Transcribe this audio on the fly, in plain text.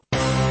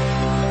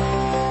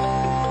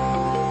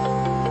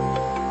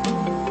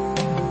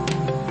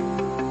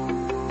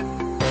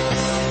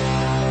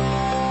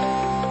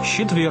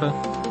Щит веры.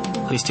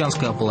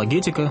 Христианская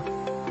апологетика.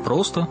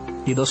 Просто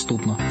и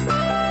доступно.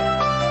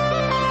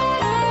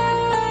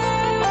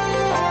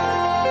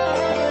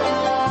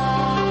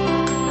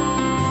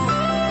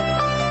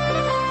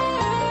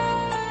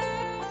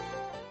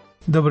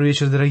 Добрый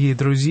вечер, дорогие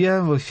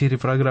друзья. В эфире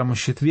программа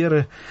 «Щит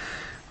веры».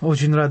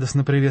 Очень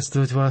радостно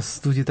приветствовать вас в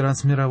студии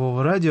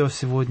Трансмирового радио.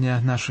 Сегодня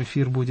наш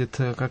эфир будет,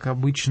 как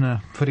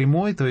обычно,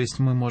 прямой, то есть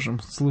мы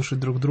можем слушать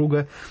друг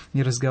друга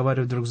и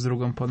разговаривать друг с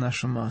другом по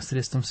нашим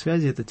средствам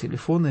связи. Это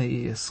телефоны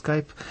и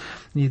скайп,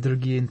 и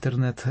другие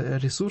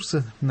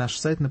интернет-ресурсы. Наш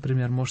сайт,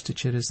 например, можете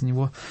через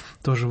него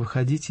тоже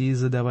выходить и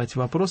задавать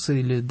вопросы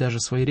или даже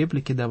свои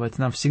реплики давать.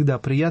 Нам всегда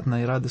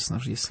приятно и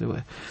радостно, если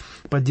вы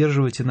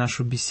поддерживаете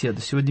нашу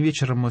беседу. Сегодня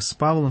вечером мы с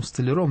Павлом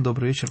Столяром.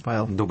 Добрый вечер,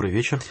 Павел. Добрый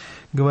вечер.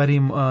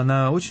 Говорим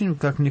на очень,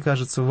 как мне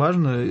кажется,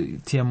 важную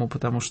тему,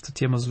 потому что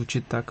тема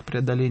звучит так: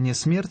 преодоление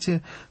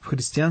смерти в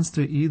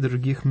христианстве и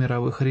других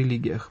мировых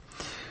религиях.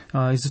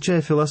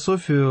 Изучая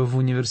философию в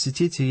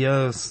университете,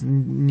 я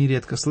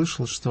нередко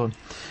слышал, что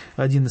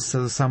один из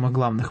самых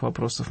главных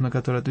вопросов, на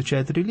который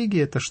отвечает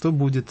религия, это что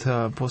будет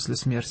после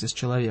смерти с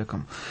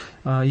человеком.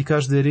 И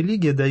каждая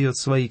религия дает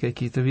свои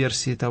какие-то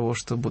версии того,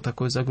 что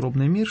такое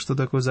загробный мир, что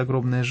такое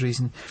загробная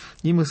жизнь.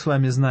 И мы с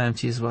вами знаем,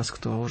 те из вас,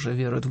 кто уже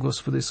верует в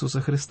Господа Иисуса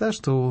Христа,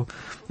 что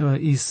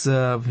из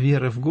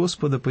веры в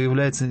Господа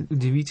появляется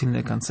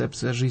удивительная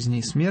концепция жизни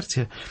и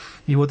смерти.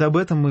 И вот об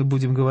этом мы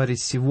будем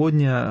говорить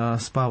сегодня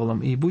с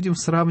Павлом, и будем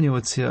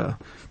сравнивать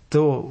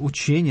то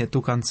учение,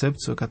 ту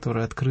концепцию,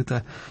 которая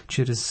открыта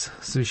через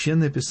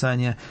Священное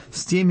Писание,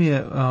 с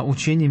теми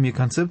учениями и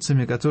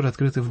концепциями, которые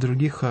открыты в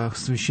других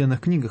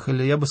священных книгах,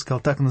 или я бы сказал,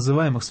 так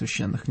называемых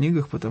священных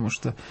книгах, потому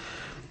что,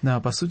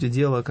 по сути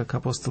дела, как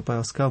апостол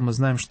Павел сказал, мы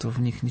знаем, что в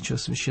них ничего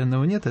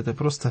священного нет, это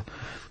просто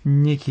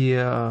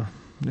некие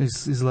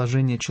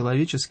изложения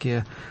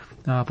человеческие.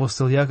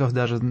 Апостол Яков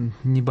даже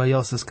не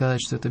боялся сказать,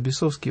 что это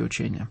бесовские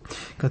учения,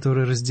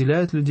 которые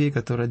разделяют людей,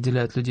 которые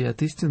отделяют людей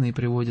от истины и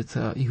приводят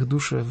их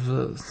души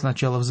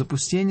сначала в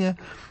запустение,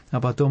 а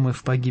потом и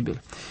в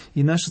погибель.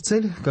 И наша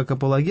цель, как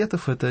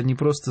апологетов, это не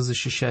просто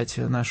защищать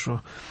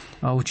наше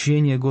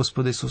учение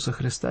Господа Иисуса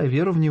Христа и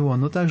веру в Него,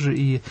 но также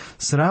и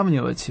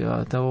сравнивать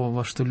того,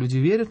 во что люди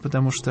верят,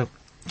 потому что,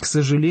 к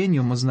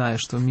сожалению, мы знаем,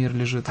 что мир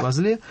лежит во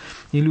зле,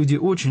 и люди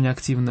очень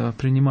активно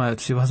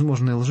принимают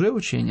всевозможные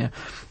лжеучения.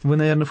 Вы,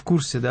 наверное, в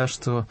курсе, да,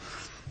 что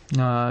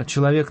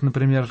человек,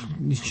 например,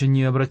 еще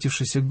не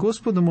обратившийся к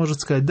Господу,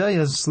 может сказать: да,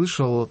 я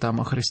слышал там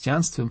о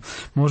христианстве,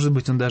 может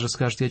быть, он даже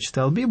скажет: я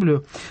читал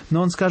Библию,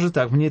 но он скажет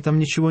так: мне там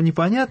ничего не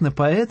понятно,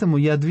 поэтому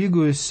я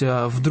двигаюсь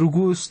в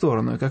другую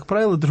сторону. И, как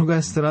правило,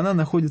 другая сторона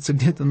находится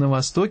где-то на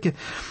востоке,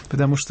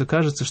 потому что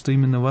кажется, что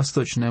именно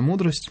восточная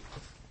мудрость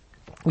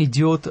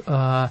идет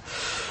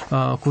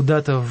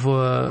куда-то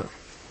в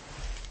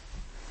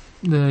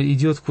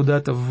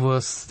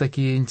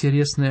такие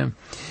интересные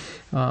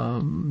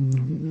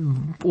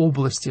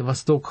области.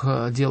 Восток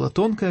 — дело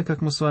тонкое,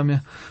 как мы с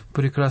вами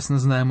прекрасно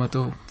знаем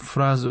эту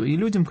фразу. И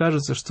людям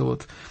кажется, что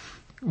вот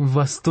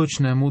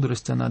восточная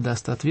мудрость, она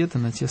даст ответы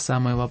на те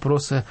самые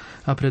вопросы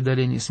о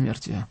преодолении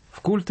смерти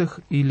в культах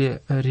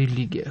или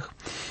религиях.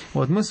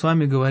 Вот мы с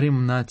вами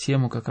говорим на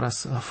тему как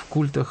раз в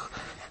культах,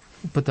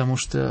 потому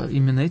что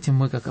именно этим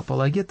мы, как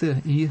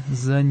апологеты, и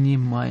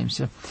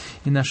занимаемся.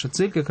 И наша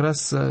цель как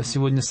раз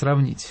сегодня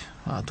сравнить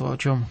то, о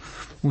чем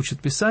учит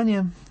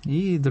Писание,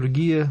 и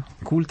другие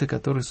культы,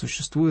 которые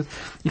существуют,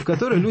 и в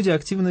которые люди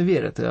активно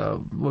верят.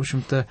 В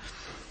общем-то,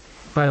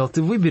 Павел,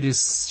 ты выбери,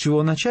 с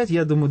чего начать.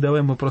 Я думаю,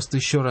 давай мы просто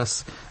еще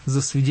раз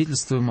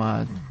засвидетельствуем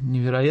о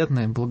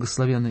невероятной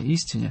благословенной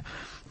истине,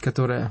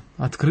 которая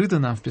открыта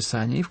нам в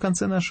Писании. И в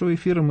конце нашего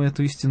эфира мы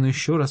эту истину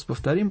еще раз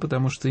повторим,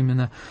 потому что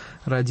именно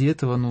ради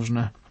этого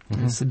нужно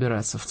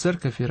собираться в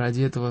церковь, и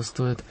ради этого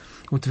стоит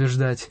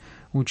утверждать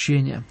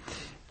учение.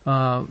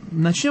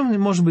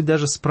 Начнем, может быть,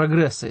 даже с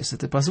прогресса, если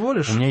ты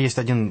позволишь. У меня есть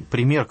один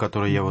пример,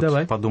 который я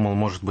подумал,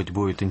 может быть,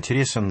 будет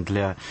интересен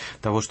для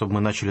того, чтобы мы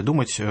начали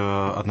думать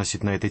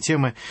относительно этой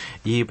темы.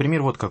 И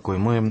пример вот какой.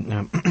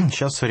 Мы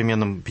сейчас в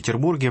современном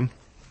Петербурге,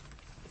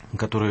 в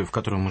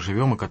котором мы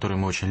живем и который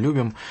мы очень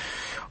любим,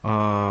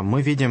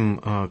 мы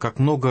видим, как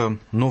много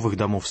новых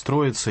домов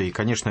строится, и,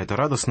 конечно, это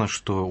радостно,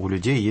 что у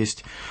людей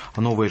есть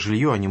новое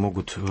жилье, они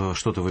могут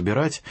что-то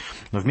выбирать,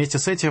 но вместе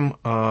с этим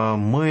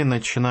мы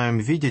начинаем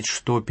видеть,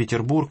 что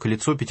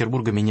лицо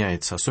Петербурга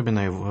меняется,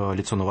 особенно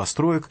лицо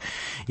новостроек,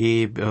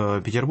 и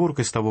Петербург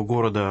из того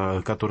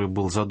города, который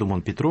был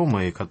задуман Петром,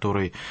 и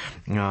который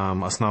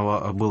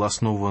был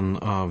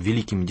основан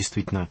великими,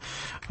 действительно,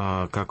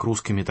 как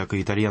русскими, так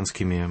и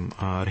итальянскими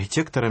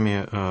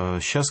архитекторами,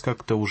 сейчас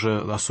как-то уже,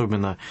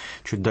 особенно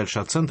чуть дальше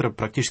от центра,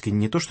 практически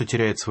не то, что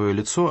теряет свое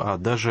лицо, а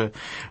даже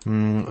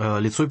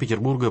лицо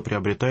Петербурга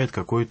приобретает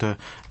какой-то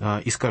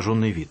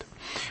искаженный вид.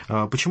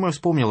 Почему я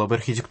вспомнил об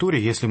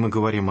архитектуре, если мы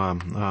говорим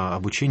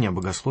об учении, о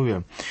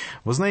богословии?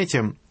 Вы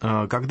знаете,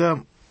 когда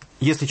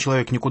если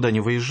человек никуда не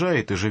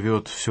выезжает и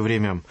живет все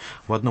время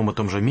в одном и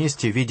том же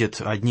месте,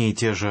 видит одни и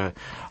те же,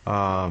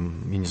 я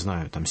не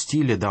знаю, там,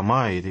 стили,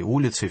 дома, и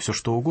улицы, и все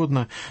что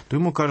угодно, то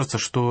ему кажется,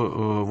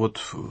 что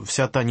вот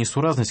вся та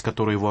несуразность,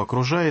 которая его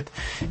окружает,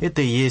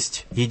 это и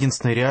есть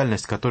единственная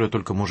реальность, которая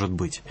только может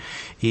быть.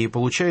 И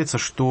получается,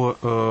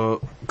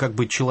 что как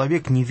бы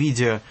человек, не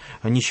видя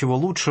ничего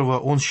лучшего,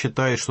 он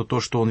считает, что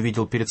то, что он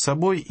видел перед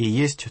собой, и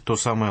есть то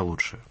самое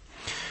лучшее.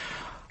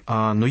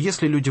 Но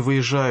если люди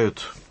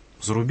выезжают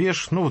за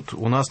рубеж, ну вот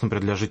у нас,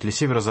 например, для жителей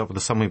Северо-Запада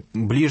самый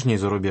ближний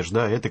за рубеж,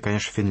 да, это,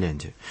 конечно,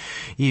 Финляндия.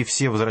 И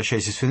все,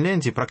 возвращаясь из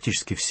Финляндии,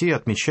 практически все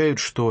отмечают,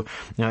 что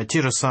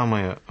те же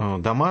самые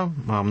дома,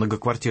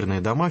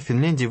 многоквартирные дома в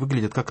Финляндии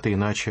выглядят как-то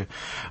иначе,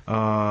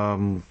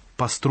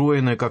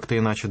 построены как-то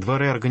иначе,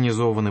 дворы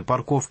организованы,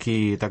 парковки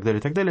и так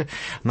далее,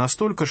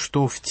 настолько,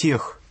 что в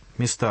тех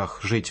местах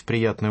жить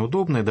приятно и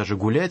удобно, и даже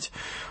гулять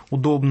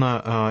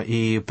удобно,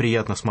 и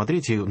приятно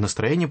смотреть, и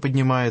настроение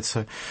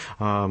поднимается.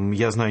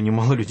 Я знаю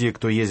немало людей,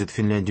 кто ездит в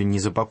Финляндию не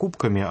за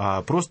покупками,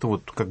 а просто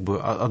вот как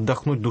бы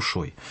отдохнуть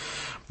душой.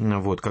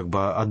 Вот, как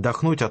бы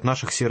отдохнуть от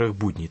наших серых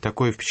будней.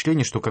 Такое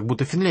впечатление, что как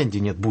будто в Финляндии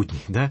нет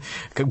будней, да?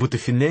 Как будто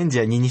в Финляндии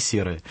они не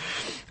серые.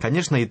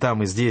 Конечно, и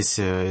там, и здесь,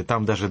 и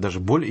там даже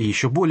более, и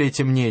еще более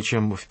темнее,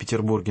 чем в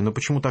Петербурге. Но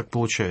почему так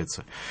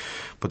получается?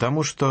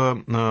 Потому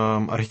что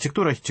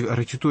архитектуре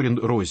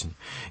рознь.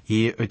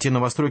 И те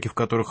новостройки, в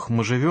которых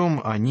мы живем,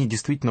 они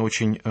действительно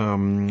очень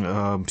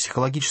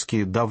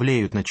психологически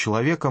давлеют над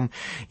человеком.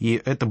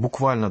 И это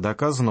буквально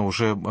доказано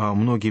уже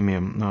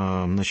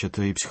многими, значит,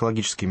 и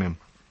психологическими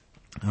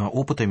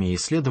опытами и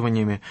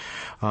исследованиями,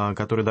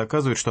 которые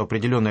доказывают, что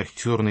определенные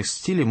архитектурные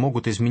стили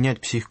могут изменять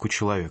психику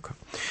человека.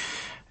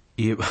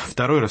 И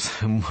второй раз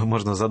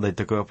можно задать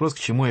такой вопрос, к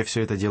чему я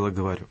все это дело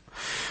говорю.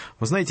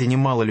 Вы знаете,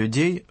 немало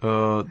людей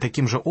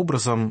таким же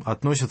образом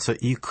относятся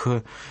и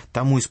к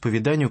тому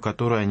исповеданию,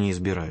 которое они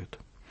избирают.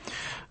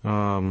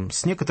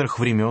 С некоторых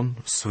времен,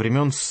 с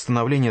времен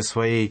становления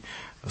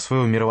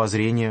своего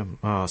мировоззрения,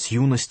 с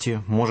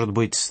юности, может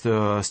быть,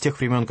 с тех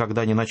времен,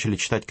 когда они начали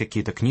читать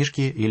какие-то книжки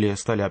или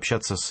стали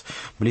общаться с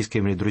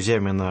близкими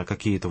друзьями на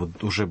какие-то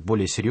вот уже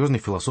более серьезные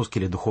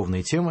философские или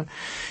духовные темы,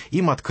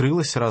 им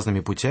открылось разными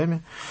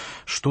путями,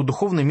 что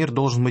духовный мир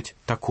должен быть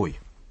такой.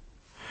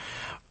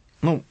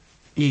 Ну,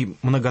 и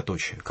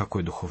многоточие,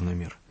 какой духовный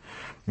мир.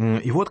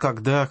 И вот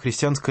когда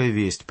христианская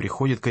весть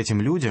приходит к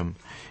этим людям,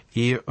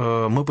 и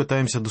мы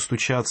пытаемся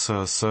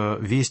достучаться с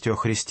вестью о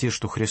Христе,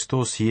 что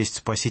Христос есть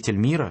Спаситель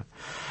мира,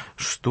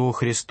 что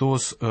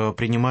Христос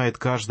принимает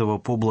каждого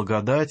по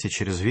благодати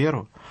через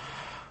веру,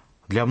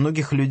 для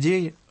многих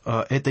людей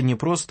это не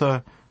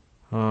просто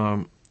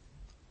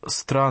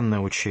странное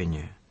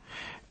учение,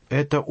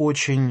 это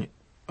очень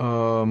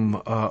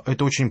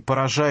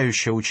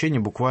поражающее учение,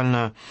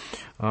 буквально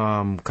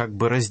как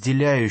бы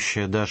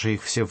разделяющее даже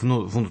их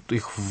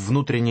их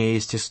внутреннее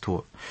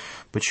естество.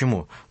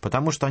 Почему?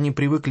 Потому что они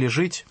привыкли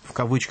жить, в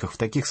кавычках, в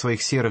таких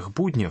своих серых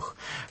буднях,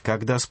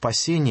 когда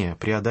спасение,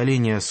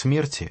 преодоление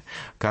смерти,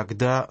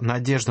 когда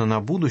надежда на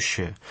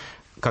будущее,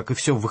 как и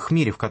все в их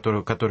мире,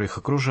 который их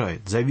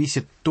окружает,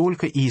 зависит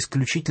только и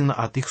исключительно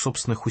от их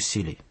собственных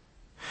усилий.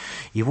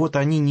 И вот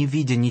они, не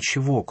видя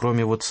ничего,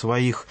 кроме вот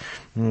своих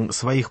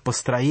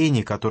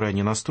построений, которые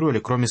они настроили,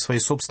 кроме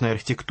своей собственной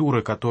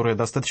архитектуры, которая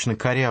достаточно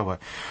коряво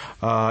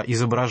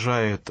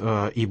изображает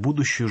и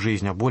будущую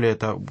жизнь, а более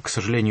того, к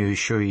сожалению,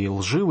 еще и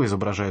лживо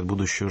изображает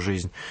будущую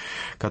жизнь,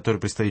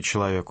 которая предстоит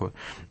человеку.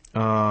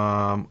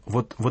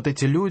 Вот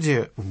эти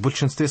люди, в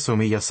большинстве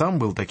своем, и я сам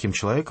был таким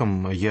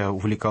человеком, я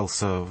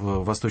увлекался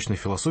в восточной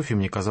философией,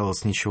 мне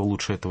казалось, ничего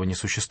лучше этого не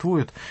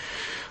существует.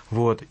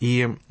 Вот.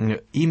 И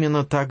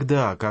именно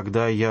тогда,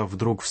 когда я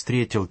вдруг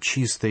встретил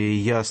чистое и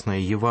ясное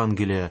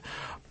Евангелие,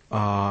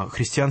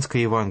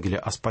 христианское Евангелие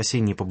о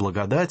спасении по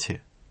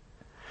благодати,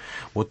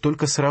 вот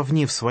только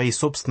сравнив свои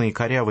собственные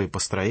корявые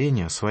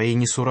построения, свои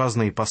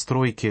несуразные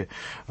постройки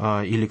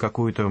или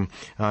какую-то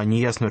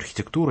неясную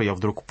архитектуру, я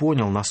вдруг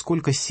понял,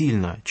 насколько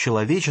сильно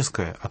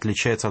человеческое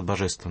отличается от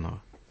божественного.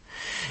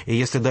 И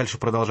если дальше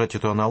продолжать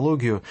эту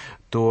аналогию,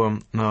 то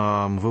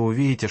вы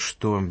увидите,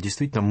 что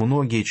действительно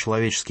многие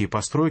человеческие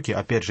постройки,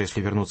 опять же,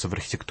 если вернуться в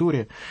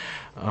архитектуре,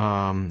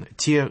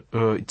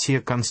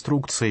 те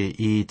конструкции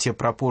и те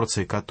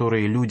пропорции,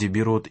 которые люди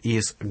берут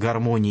из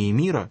гармонии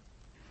мира,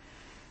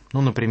 ну,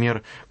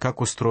 например,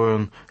 как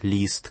устроен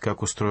лист,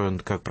 как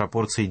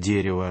пропорции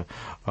дерева,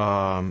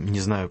 не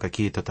знаю,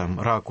 какие-то там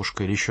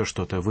ракушка или еще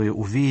что-то. Вы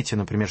увидите,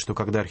 например, что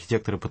когда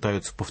архитекторы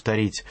пытаются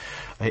повторить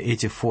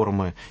эти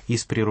формы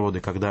из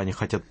природы, когда они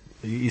хотят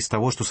из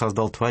того, что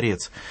создал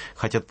Творец,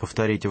 хотят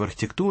повторить в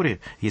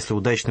архитектуре, если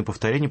удачное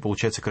повторение,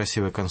 получается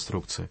красивая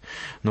конструкция.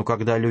 Но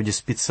когда люди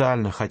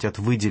специально хотят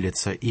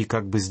выделиться и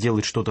как бы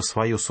сделать что-то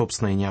свое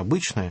собственное и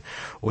необычное,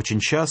 очень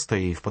часто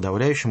и в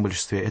подавляющем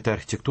большинстве эта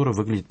архитектура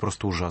выглядит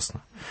просто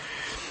ужасно.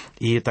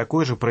 И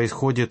такое же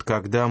происходит,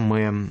 когда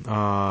мы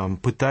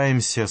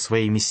пытаемся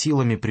своими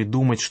силами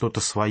придумать что-то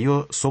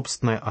свое,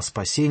 собственное о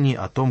спасении,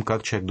 о том,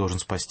 как человек должен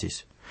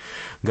спастись.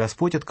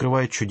 Господь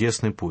открывает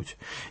чудесный путь.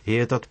 И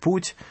этот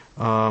путь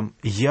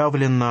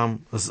явлен нам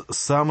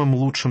самым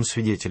лучшим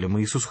свидетелем,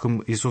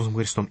 Иисусом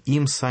Христом,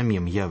 им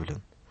самим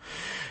явлен.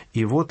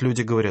 И вот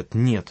люди говорят: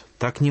 нет,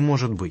 так не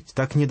может быть,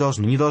 так не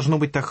должно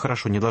быть так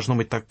хорошо, не должно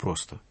быть так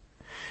просто.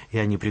 И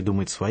они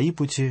придумают свои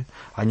пути,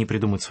 они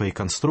придумают свои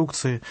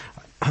конструкции,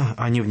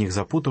 они в них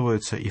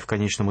запутываются, и в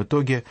конечном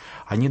итоге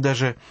они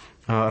даже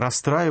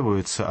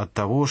расстраиваются от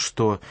того,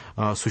 что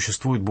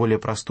существует более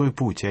простой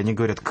путь. И они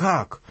говорят: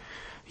 как?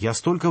 Я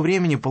столько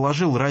времени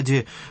положил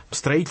ради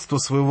строительства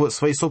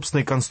своей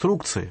собственной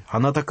конструкции,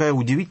 она такая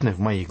удивительная в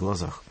моих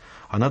глазах,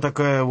 она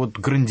такая вот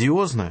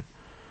грандиозная.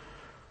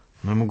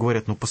 Но ему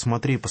говорят: ну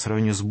посмотри, по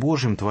сравнению с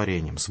Божьим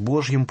творением, с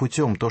Божьим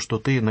путем, то, что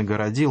ты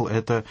нагородил,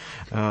 это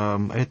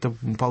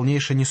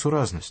полнейшая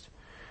несуразность.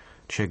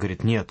 Человек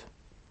говорит: нет,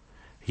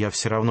 я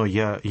все равно,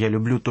 я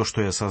люблю то,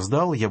 что я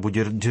создал, я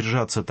буду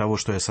держаться того,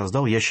 что я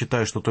создал, я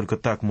считаю, что только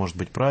так может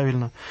быть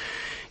правильно.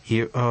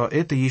 И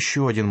это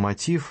еще один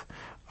мотив,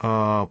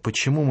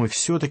 почему мы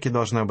все-таки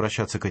должны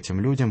обращаться к этим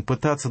людям,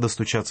 пытаться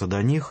достучаться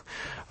до них,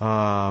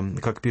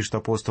 как пишет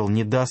апостол: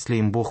 не даст ли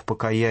им Бог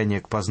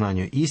покаяние к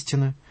познанию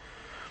истины.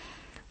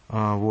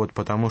 Вот,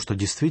 потому что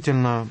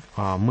действительно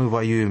мы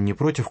воюем не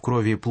против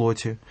крови и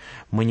плоти,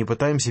 мы не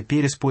пытаемся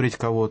переспорить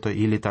кого-то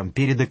или там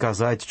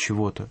передоказать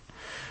чего-то,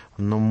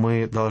 но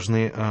мы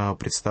должны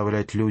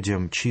представлять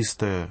людям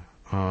чистое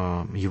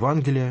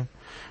Евангелие,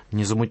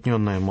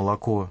 незамутненное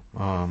молоко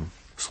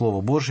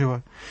Слова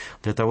Божьего,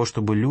 для того,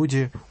 чтобы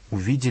люди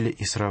увидели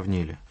и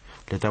сравнили,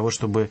 для того,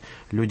 чтобы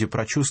люди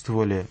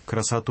прочувствовали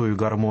красоту и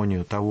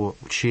гармонию того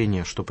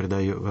учения, что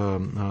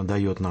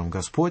дает нам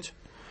Господь,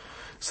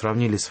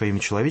 сравнили своими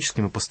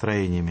человеческими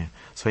построениями,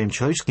 своими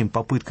человеческими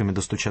попытками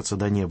достучаться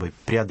до неба,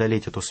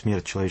 преодолеть эту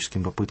смерть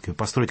человеческими попытками,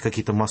 построить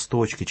какие-то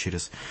мосточки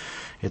через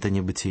это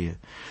небытие,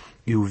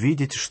 и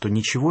увидеть, что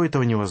ничего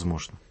этого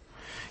невозможно.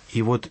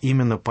 И вот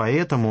именно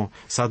поэтому,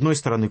 с одной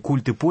стороны,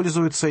 культы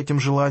пользуются этим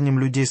желанием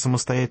людей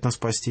самостоятельно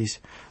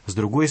спастись, с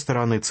другой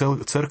стороны,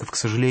 церковь, к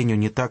сожалению,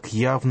 не так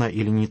явно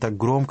или не так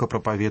громко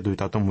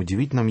проповедует о том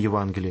удивительном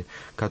Евангелии,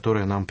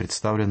 которое нам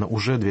представлено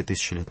уже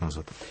 2000 лет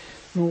назад.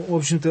 Ну, в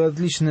общем-то,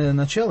 отличное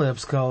начало, я бы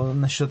сказал,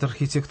 насчет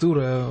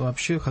архитектуры,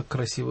 вообще как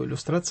красивая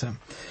иллюстрация.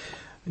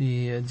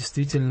 И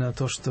действительно,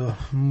 то, что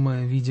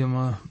мы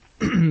видим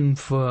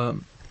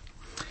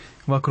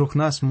вокруг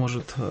нас,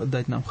 может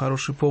дать нам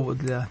хороший повод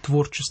для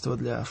творчества,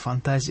 для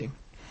фантазии.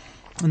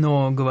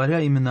 Но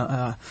говоря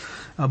именно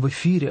об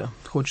эфире,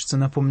 хочется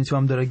напомнить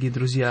вам, дорогие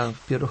друзья,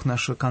 во-первых,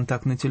 наши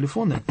контактные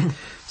телефоны.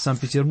 В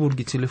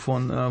Санкт-Петербурге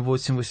телефон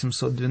 8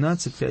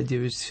 812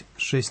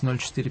 596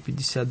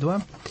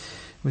 0452.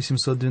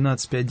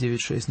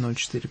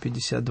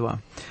 812-596-0452.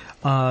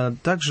 А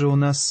также у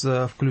нас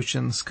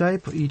включен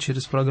Skype, и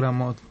через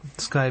программу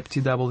Skype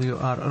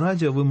TWR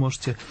Radio вы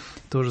можете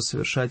тоже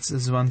совершать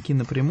звонки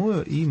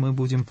напрямую, и мы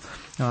будем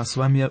с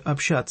вами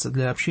общаться.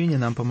 Для общения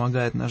нам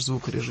помогает наш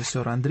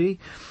звукорежиссер Андрей.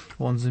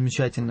 Он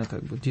замечательно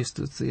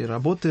действует и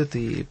работает,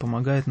 и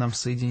помогает нам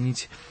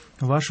соединить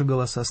ваши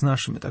голоса с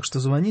нашими. Так что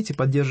звоните,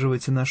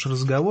 поддерживайте наш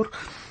разговор,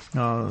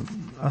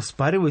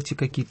 оспаривайте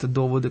какие-то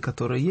доводы,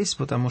 которые есть,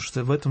 потому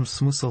что в этом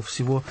смысл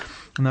всего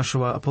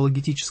нашего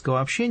апологетического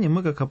общения.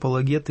 Мы, как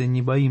апологеты,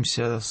 не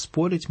боимся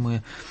спорить,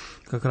 мы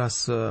как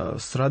раз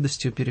с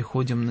радостью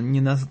переходим не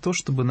на то,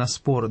 чтобы на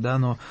спор, да,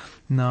 но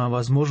на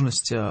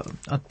возможность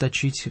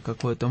отточить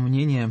какое-то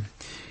мнение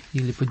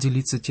или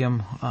поделиться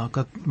тем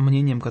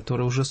мнением,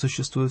 которое уже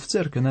существует в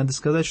церкви. Надо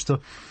сказать, что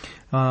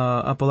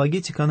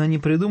апологетика, она не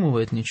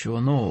придумывает ничего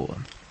нового.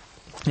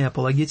 И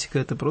апологетика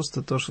 – это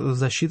просто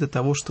защита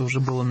того, что уже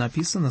было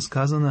написано,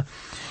 сказано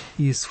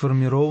и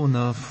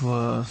сформировано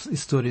в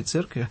истории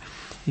церкви.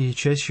 И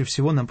чаще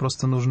всего нам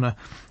просто нужно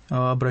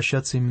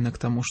обращаться именно к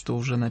тому, что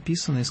уже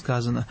написано и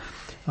сказано.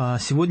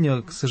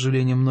 Сегодня, к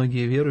сожалению,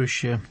 многие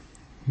верующие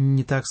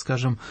не так,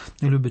 скажем,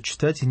 любят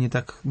читать и не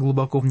так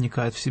глубоко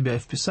вникают в себя и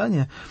в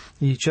Писание.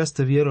 И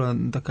часто вера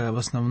такая в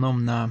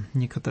основном на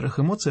некоторых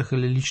эмоциях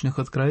или личных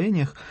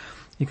откровениях.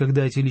 И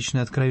когда эти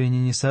личные откровения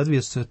не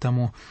соответствуют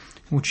тому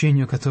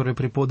учению, которое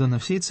преподано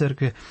всей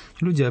церкви,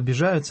 люди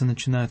обижаются,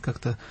 начинают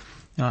как-то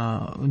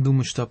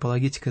думать, что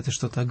апологетика – это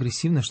что-то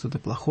агрессивное, что-то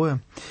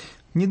плохое.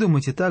 Не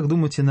думайте так,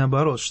 думайте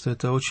наоборот, что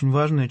это очень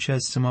важная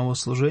часть самого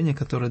служения,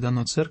 которое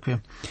дано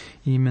церкви.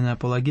 И именно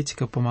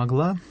апологетика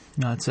помогла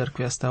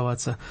церкви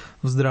оставаться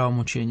в здравом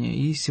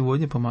учении и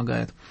сегодня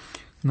помогает.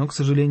 Но, к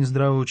сожалению,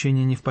 здравое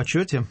учение не в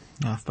почете,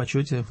 а в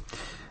почете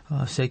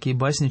всякие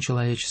басни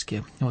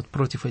человеческие. Вот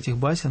против этих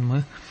басен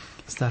мы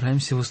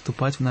стараемся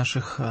выступать в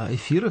наших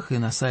эфирах и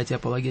на сайте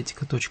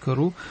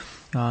apologetica.ru.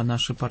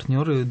 Наши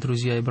партнеры,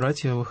 друзья и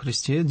братья во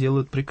Христе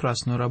делают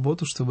прекрасную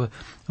работу, чтобы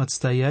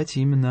отстоять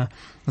именно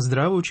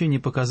здравое учение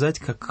и показать,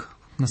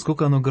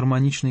 насколько оно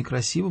гармонично и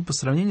красиво по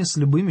сравнению с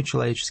любыми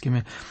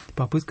человеческими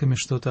попытками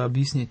что-то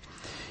объяснить.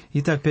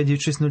 Итак,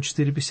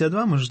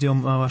 596-0452, мы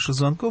ждем ваших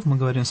звонков. Мы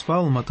говорим с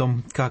Павлом о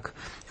том, как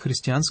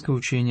христианское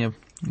учение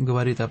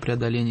говорит о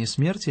преодолении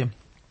смерти,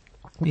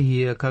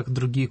 и как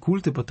другие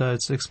культы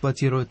пытаются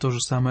эксплуатировать то же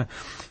самое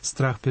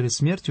страх перед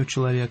смертью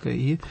человека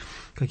и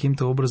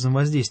каким-то образом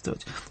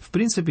воздействовать. В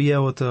принципе,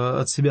 я вот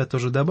от себя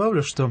тоже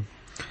добавлю, что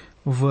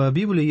в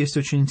Библии есть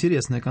очень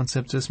интересная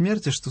концепция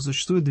смерти, что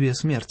существует две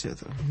смерти.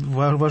 Это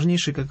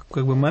важнейший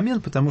как бы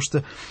момент, потому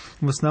что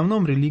в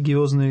основном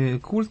религиозные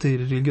культы и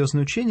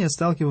религиозные учения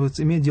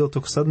сталкиваются, имеют дело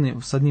только с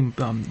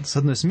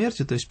одной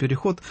смертью, то есть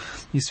переход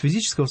из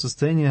физического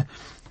состояния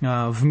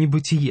в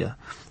небытие.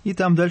 И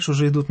там дальше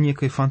уже идут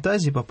некие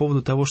фантазии по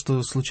поводу того,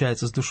 что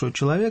случается с душой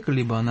человека,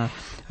 либо она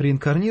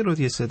реинкарнирует,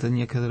 если это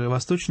некоторые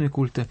восточные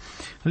культы,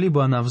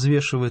 либо она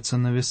взвешивается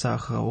на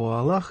весах у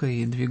Аллаха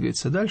и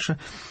двигается дальше.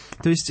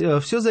 То есть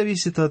все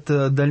зависит от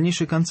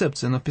дальнейшей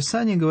концепции, но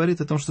Писание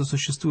говорит о том, что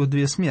существуют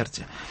две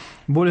смерти.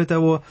 Более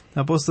того,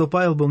 апостол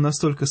Павел был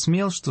настолько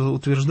смел, что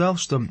утверждал,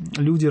 что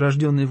люди,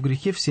 рожденные в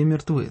грехе, все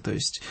мертвы. То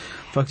есть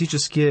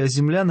фактически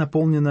земля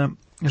наполнена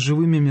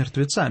живыми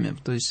мертвецами,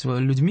 то есть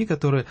людьми,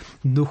 которые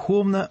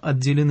духовно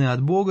отделены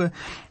от Бога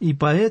и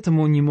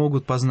поэтому не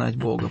могут познать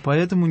Бога,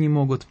 поэтому не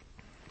могут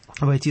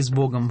войти с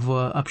Богом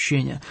в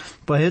общение.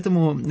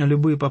 Поэтому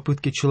любые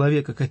попытки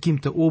человека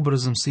каким-то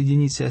образом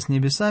соединить себя с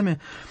небесами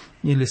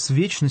или с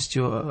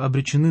вечностью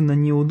обречены на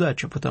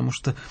неудачу, потому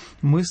что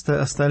мы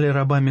стали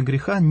рабами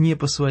греха не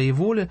по своей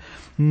воле,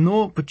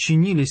 но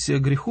подчинились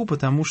греху,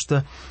 потому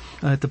что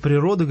эта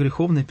природа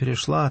греховная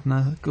перешла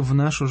в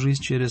нашу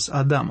жизнь через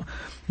Адама.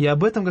 И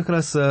об этом как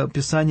раз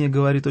Писание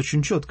говорит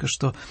очень четко,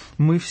 что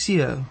мы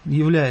все,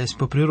 являясь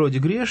по природе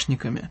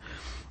грешниками,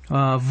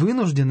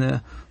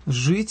 вынуждены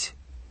жить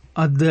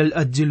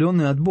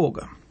отделенные от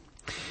Бога.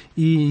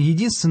 И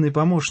единственный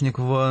помощник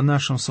в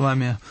нашем с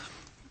вами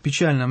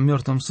печальном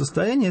мертвом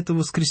состоянии – это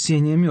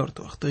воскресение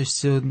мертвых. То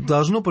есть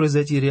должно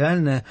произойти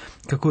реальное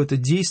какое-то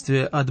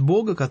действие от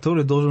Бога,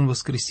 который должен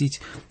воскресить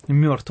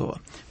мертвого.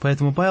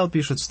 Поэтому Павел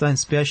пишет: «Встань,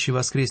 спящий,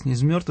 воскресни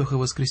из мертвых, и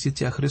воскресит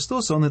тебя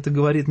Христос». Он это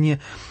говорит не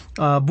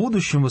о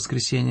будущем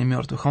воскресении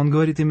мертвых, а он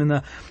говорит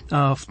именно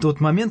в тот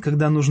момент,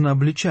 когда нужно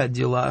обличать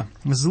дела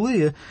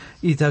злые,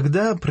 и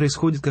тогда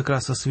происходит как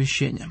раз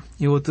освящение.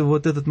 И вот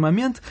этот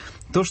момент,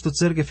 то, что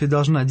церковь и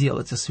должна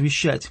делать,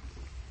 освящать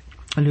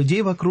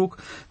людей вокруг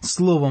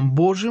Словом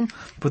Божьим,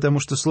 потому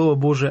что Слово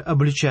Божие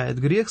обличает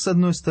грех с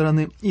одной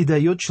стороны и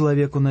дает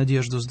человеку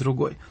надежду с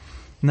другой.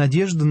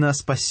 Надежду на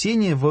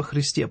спасение во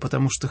Христе,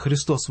 потому что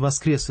Христос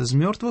воскрес из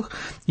мертвых,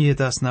 и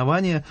это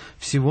основание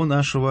всего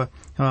нашего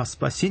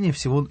спасения,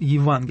 всего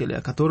Евангелия,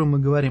 о котором мы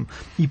говорим.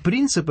 И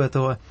принцип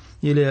этого,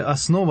 или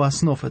основа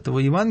основ этого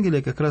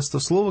Евангелия, как раз то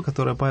слово,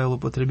 которое Павел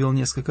употребил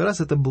несколько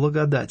раз, это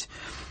благодать.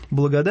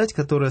 Благодать,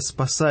 которая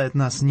спасает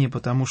нас не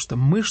потому, что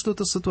мы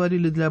что-то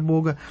сотворили для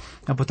Бога,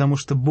 а потому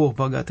что Бог,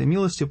 богатой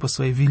милостью, по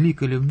своей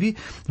великой любви,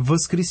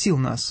 воскресил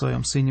нас в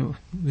Своем Сыне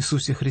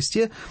Иисусе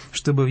Христе,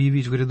 чтобы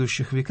явить в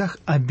грядущих веках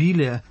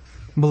обилие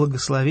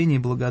благословений и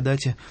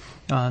благодати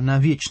на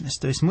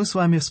вечность. То есть мы с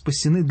вами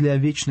спасены для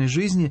вечной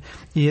жизни,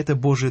 и это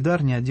Божий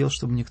дар, не отдел,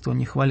 чтобы никто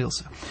не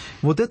хвалился.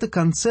 Вот эта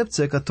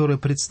концепция, которая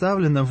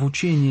представлена в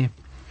учении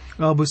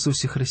об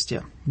Иисусе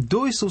Христе.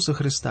 До Иисуса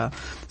Христа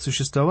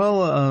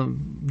существовала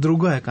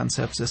другая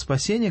концепция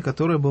спасения,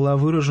 которая была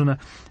выражена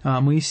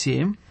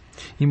Моисеем.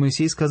 И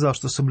Моисей сказал,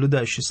 что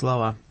соблюдающий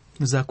слова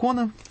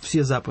закона,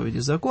 все заповеди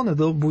закона,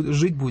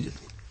 жить будет.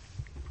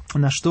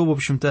 На что, в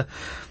общем-то,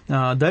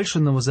 дальше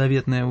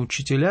новозаветные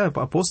учителя,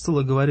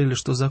 апостолы говорили,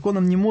 что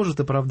законом не может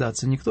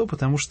оправдаться никто,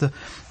 потому что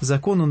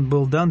закон он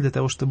был дан для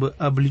того, чтобы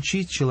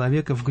обличить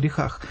человека в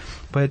грехах.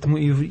 Поэтому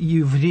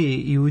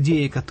евреи,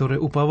 иудеи, которые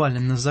уповали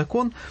на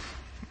закон,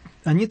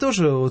 они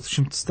тоже в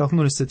общем-то,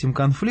 столкнулись с этим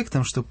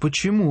конфликтом, что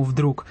почему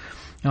вдруг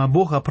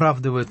Бог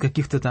оправдывает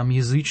каких-то там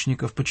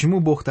язычников, почему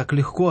Бог так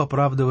легко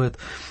оправдывает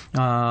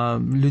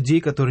людей,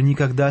 которые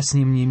никогда с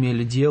Ним не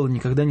имели дела,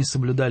 никогда не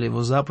соблюдали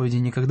Его заповеди,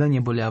 никогда не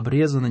были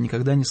обрезаны,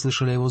 никогда не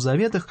слышали о Его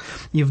заветах,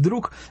 и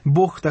вдруг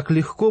Бог так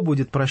легко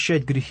будет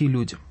прощать грехи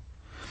людям.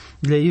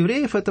 Для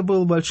евреев это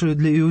было большое,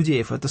 для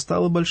иудеев это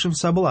стало большим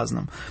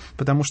соблазном,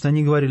 потому что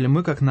они говорили: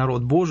 мы как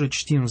народ Божий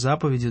чтим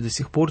заповеди, до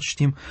сих пор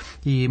чтим,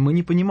 и мы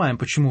не понимаем,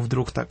 почему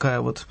вдруг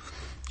такая вот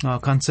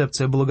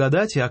концепция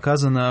благодати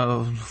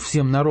оказана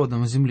всем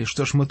народам земли.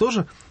 Что ж, мы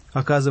тоже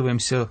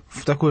оказываемся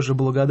в такой же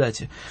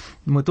благодати.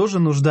 Мы тоже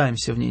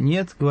нуждаемся в ней.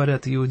 Нет,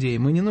 говорят иудеи,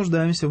 мы не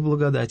нуждаемся в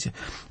благодати.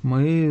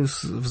 Мы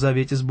в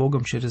завете с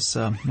Богом через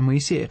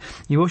Моисея.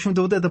 И, в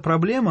общем-то, вот эта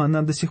проблема,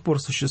 она до сих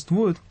пор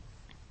существует.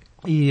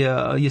 И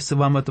если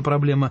вам эта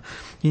проблема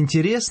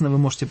интересна, вы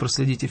можете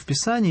проследить и в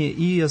Писании,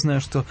 и я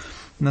знаю, что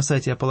на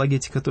сайте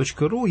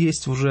apologetica.ru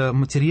есть уже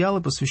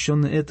материалы,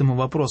 посвященные этому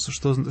вопросу,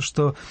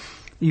 что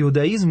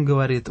иудаизм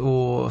говорит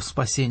о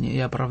спасении и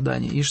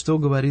оправдании, и что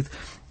говорит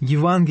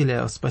Евангелие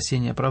о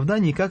спасении и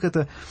оправдании, и как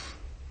это,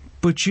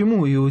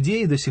 почему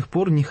иудеи до сих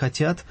пор не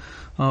хотят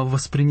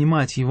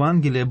воспринимать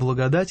Евангелие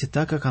благодати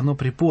так, как оно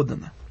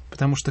преподано.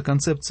 Потому что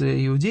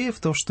концепция иудеев в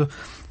том, что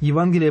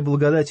Евангелие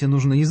благодати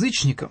нужно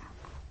язычникам,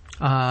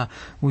 а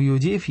у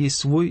иудеев есть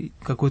свой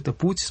какой-то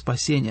путь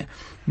спасения.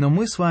 Но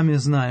мы с вами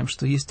знаем,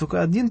 что есть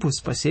только один путь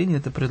спасения,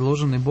 это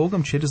предложенный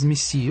Богом через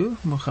Мессию,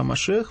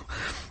 Машех.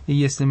 И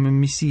если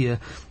Мессия,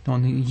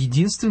 он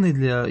единственный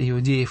для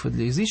иудеев и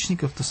для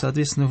язычников, то,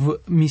 соответственно, в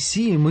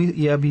Мессии мы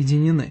и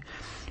объединены.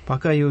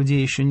 Пока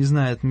иудеи еще не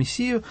знают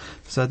Мессию,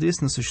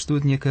 соответственно,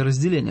 существует некое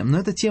разделение. Но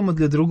это тема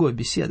для другой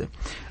беседы.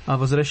 А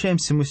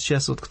возвращаемся мы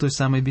сейчас вот к той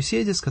самой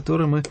беседе, с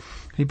которой мы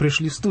и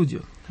пришли в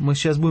студию. Мы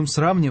сейчас будем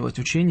сравнивать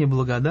учение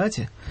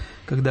благодати,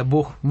 когда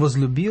Бог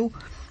возлюбил,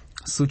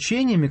 с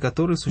учениями,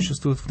 которые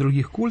существуют в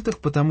других культах,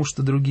 потому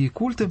что другие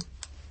культы,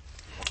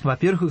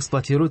 во-первых,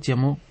 эксплуатируют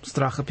тему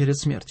страха перед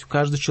смертью.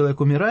 Каждый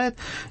человек умирает,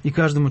 и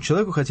каждому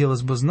человеку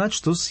хотелось бы знать,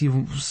 что с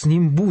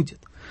ним будет.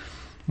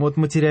 Вот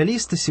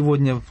материалисты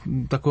сегодня,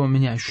 такое у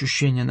меня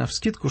ощущение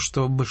навскидку,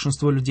 что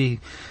большинство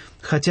людей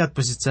хотят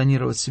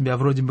позиционировать себя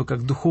вроде бы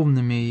как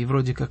духовными, и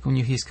вроде как у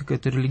них есть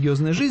какая-то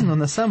религиозная жизнь, но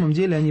на самом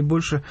деле они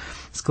больше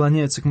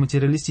склоняются к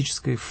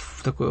материалистической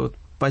в такой вот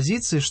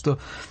позиции, что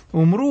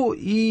умру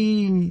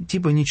и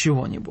типа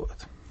ничего не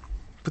будет.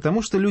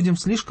 Потому что людям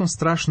слишком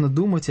страшно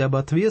думать об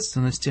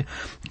ответственности,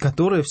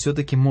 которая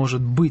все-таки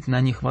может быть на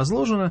них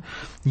возложена,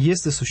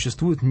 если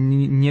существует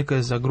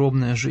некая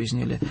загробная жизнь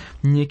или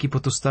некий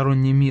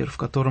потусторонний мир,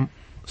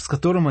 с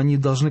которым они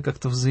должны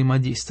как-то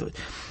взаимодействовать.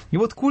 И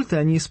вот культы,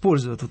 они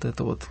используют вот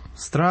это вот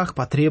страх,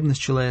 потребность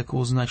человека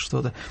узнать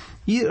что-то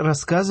и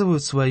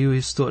рассказывают свою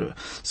историю.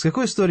 С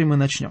какой истории мы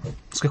начнем?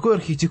 С какой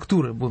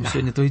архитектуры будем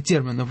сегодня твой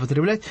термин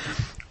употреблять?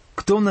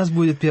 Кто у нас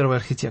будет первый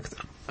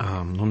архитектор?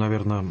 Ну,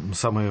 наверное,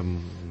 самая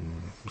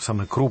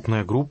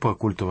крупная группа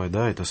культовая,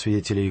 да, это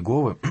свидетели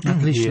Иеговы.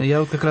 Отлично,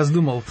 я вот как раз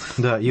думал.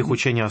 Да, их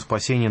учение о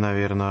спасении,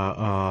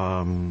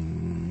 наверное,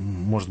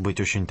 может быть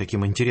очень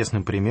таким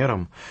интересным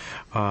примером.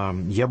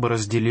 Я бы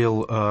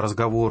разделил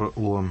разговор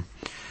о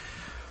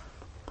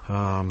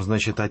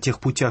тех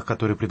путях,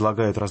 которые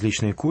предлагают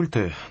различные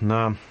культы,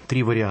 на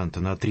 3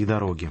 варианта, на 3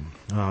 дороги.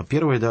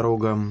 Первая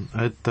дорога –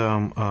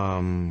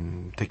 это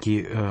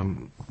такие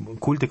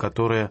культы,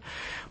 которые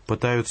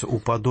пытаются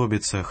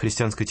уподобиться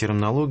христианской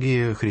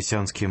терминологии,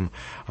 христианским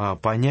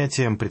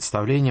понятиям,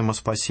 представлениям о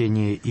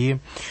спасении, и,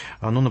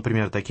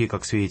 например, такие,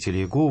 как свидетели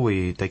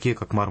Иеговы, и такие,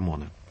 как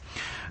мормоны.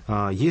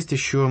 Есть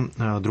еще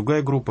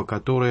другая группа,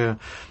 которая,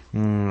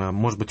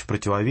 может быть, в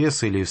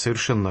противовес или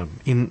совершенно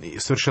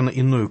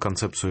иную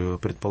концепцию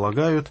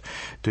предполагают,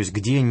 то есть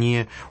где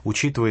не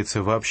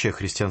учитывается вообще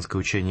христианское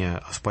учение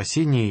о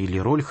спасении или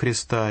роль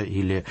Христа,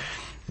 или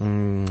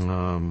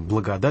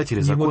благодать,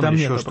 или закон,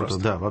 или еще что-то.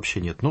 Да,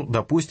 вообще нет. Ну,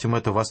 допустим,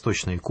 это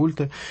восточные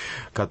культы,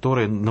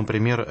 которые,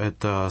 например,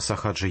 это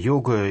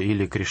сахаджа-йога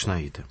или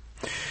кришнаиты.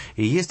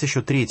 И есть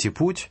еще третий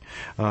путь,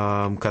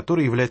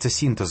 который является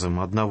синтезом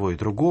одного и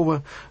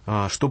другого,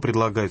 что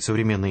предлагают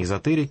современные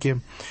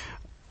эзотерики.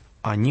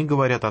 Они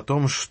говорят о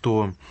том,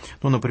 что,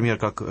 например,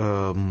 как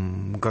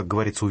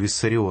говорится у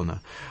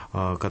Виссариона,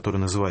 который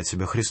называет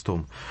себя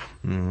Христом,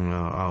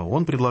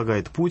 он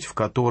предлагает путь, в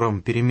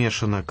котором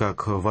перемешано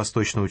как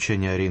восточное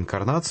учение о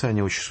реинкарнации, о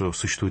том, что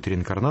существует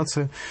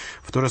реинкарнация,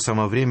 в то же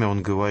самое время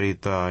он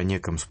говорит о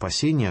неком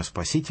спасении, о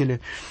спасителе,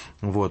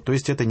 то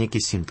есть это некий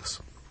синтез.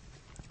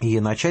 И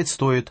начать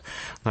стоит,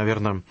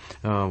 наверное,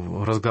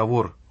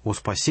 разговор о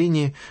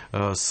спасении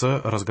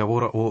с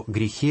разговора о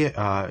грехе,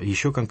 а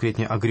еще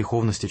конкретнее о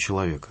греховности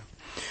человека.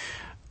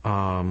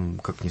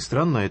 Как ни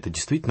странно, это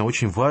действительно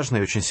очень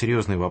важные, очень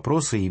серьезные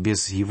вопросы, и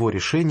без его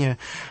решения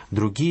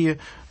другие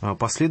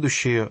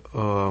последующие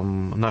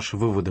наши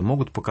выводы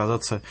могут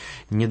показаться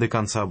не до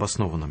конца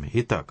обоснованными.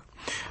 Итак,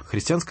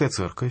 христианская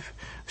церковь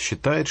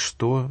считает,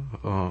 что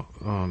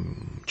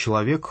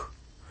человек,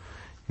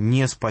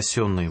 не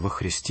спасенный во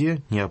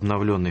Христе, не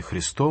обновленный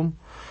Христом,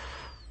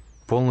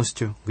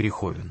 полностью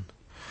греховен.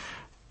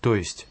 То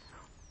есть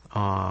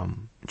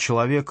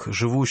человек,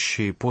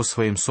 живущий по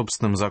своим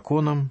собственным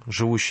законам,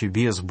 живущий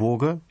без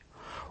Бога,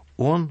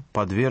 он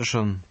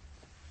подвержен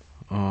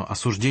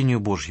осуждению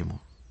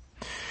Божьему.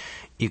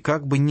 И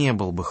как бы не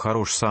был бы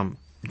хорош сам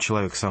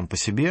человек сам по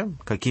себе,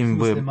 какими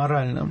бы...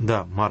 морально.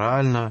 Да,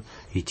 морально,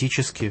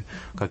 этически,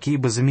 какие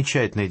бы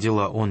замечательные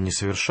дела он не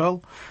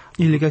совершал.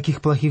 Или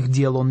каких плохих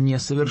дел он не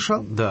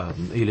совершал. Да,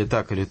 или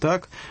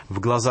так, в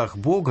глазах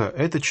Бога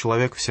этот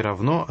человек все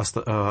равно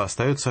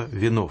остается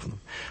виновным.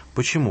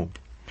 Почему?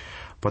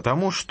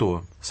 Потому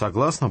что,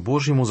 согласно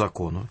Божьему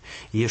закону,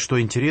 и что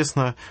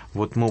интересно,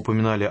 вот мы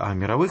упоминали о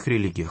мировых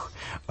религиях,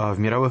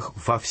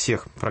 во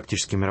всех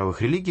практически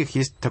мировых религиях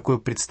есть такое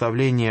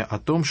представление о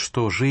том,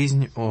 что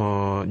жизнь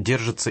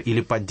держится или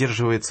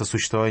поддерживается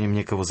существованием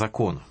некого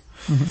закона.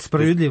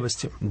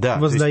 Справедливости, да,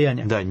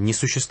 воздаяния. Да, не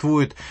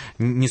существует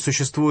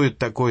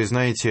такой,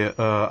 знаете,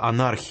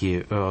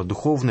 анархии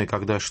духовной,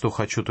 когда что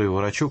хочу, то и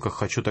ворочу, как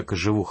хочу, так и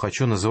живу.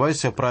 Хочу, называю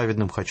себя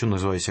праведным, хочу,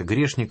 называю себя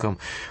грешником,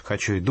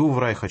 хочу, иду в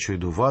рай, хочу,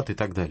 иду в ад и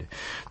так далее.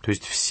 То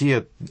есть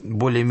все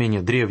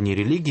более-менее древние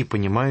религии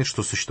понимают,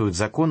 что существует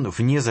закон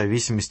вне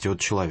зависимости от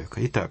человека.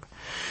 Итак,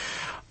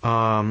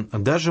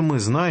 даже мы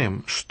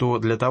знаем, что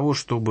для того,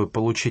 чтобы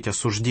получить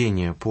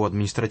осуждение по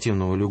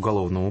административному или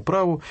уголовному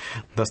праву,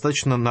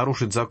 достаточно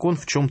нарушить закон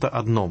в чем-то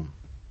одном.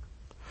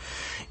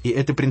 И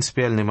это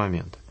принципиальный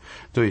момент.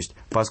 То есть,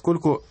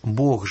 поскольку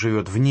Бог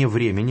живет вне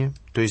времени,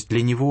 то есть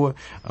для Него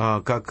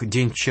как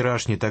день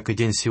вчерашний, так и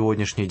день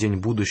сегодняшний, день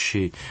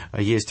будущий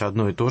есть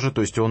одно и то же,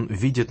 то есть Он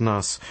видит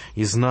нас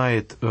и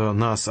знает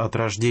нас от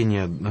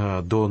рождения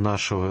до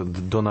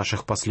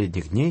наших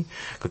последних дней,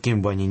 какими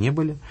бы они ни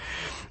были,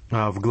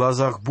 в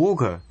глазах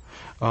Бога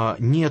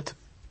нет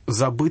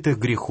забытых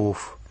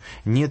грехов,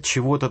 нет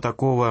чего-то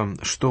такого,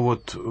 что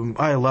вот,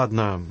 ай,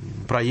 ладно,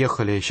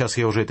 проехали, сейчас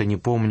я уже это не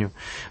помню.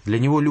 Для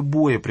него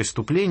любое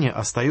преступление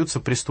остается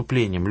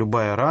преступлением.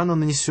 Любая рана,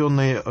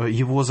 нанесенная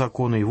его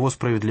закону, его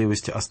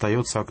справедливости,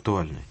 остается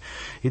актуальной.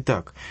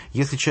 Итак,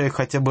 если человек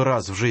хотя бы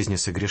раз в жизни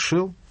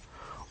согрешил,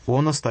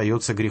 он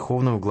остается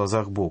греховным в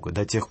глазах Бога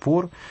до тех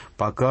пор,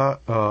 пока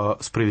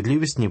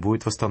справедливость не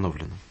будет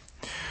восстановлена.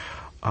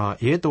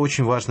 И это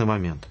очень важный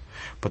момент,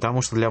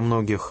 потому что для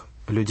многих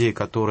людей,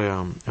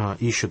 которые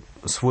ищут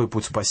свой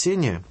путь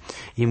спасения,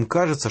 им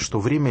кажется, что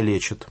время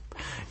лечит.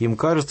 Им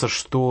кажется,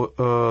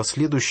 что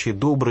следующие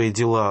добрые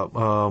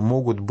дела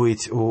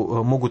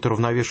могут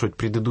уравновешивать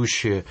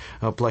предыдущие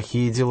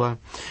плохие дела.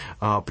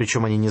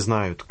 Причем они не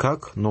знают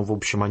как, но, в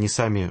общем, они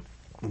сами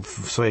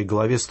в своей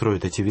голове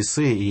строят эти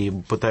весы и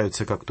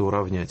пытаются как-то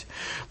уравнять.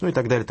 Ну и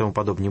так далее и тому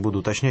подобное. Не буду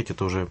уточнять,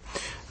 это уже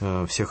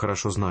все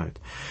хорошо знают.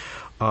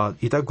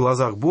 Итак, в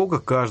глазах Бога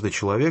каждый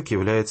человек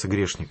является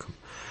грешником.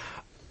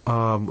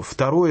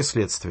 Второе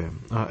следствие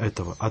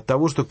этого. От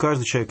того, что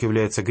каждый человек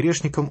является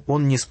грешником,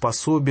 он не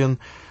способен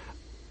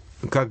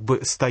как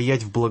бы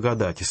стоять в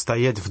благодати,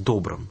 стоять в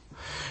добром.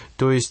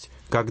 То есть,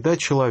 когда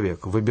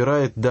человек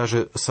выбирает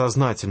даже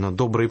сознательно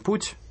добрый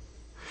путь,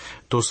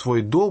 то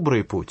свой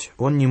добрый путь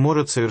он не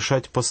может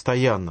совершать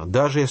постоянно,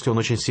 даже если он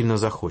очень сильно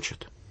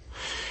захочет.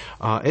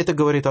 Это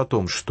говорит о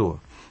том,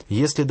 что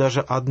если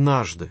даже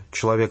однажды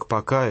человек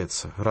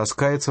покается,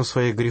 раскается в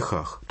своих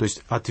грехах, то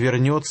есть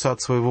отвернется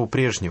от своего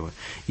прежнего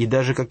и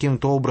даже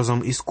каким-то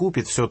образом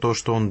искупит все то,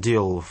 что он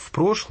делал в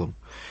прошлом,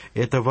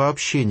 это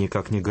вообще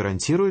никак не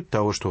гарантирует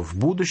того, что в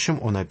будущем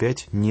он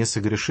опять не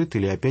согрешит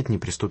или опять не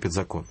приступит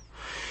закон.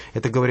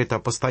 Это говорит о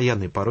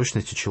постоянной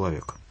порочности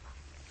человека.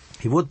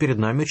 И вот перед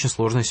нами очень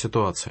сложная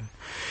ситуация,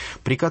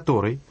 при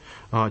которой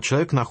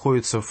человек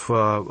находится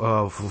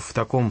в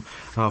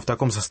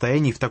таком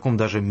состоянии, в таком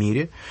даже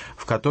мире,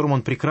 в котором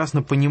он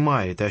прекрасно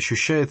понимает и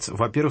ощущает,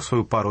 во-первых,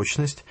 свою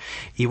порочность.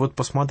 И вот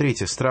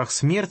посмотрите, страх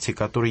смерти,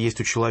 который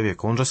есть у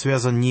человека, он же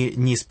связан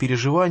не с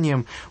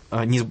переживанием,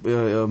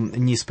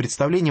 не с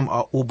представлением,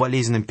 а о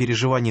болезненном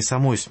переживании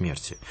самой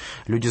смерти.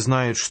 Люди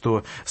знают,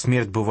 что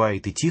смерть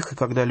бывает и тихо,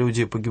 когда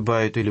люди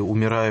погибают или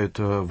умирают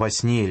во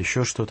сне или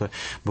еще что-то.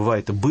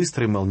 Бывает и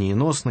быстрой,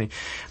 молниеносной.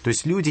 То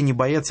есть люди не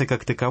боятся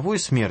как таковой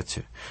смерти.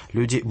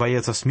 Люди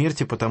боятся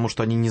смерти, потому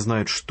что они не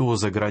знают, что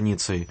за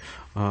границей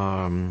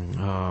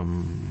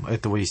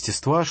этого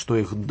естества, что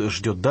их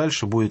ждет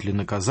дальше, будет ли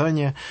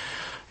наказание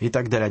и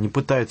так далее. Они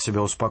пытаются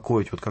себя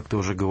успокоить, вот как ты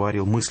уже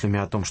говорил, мыслями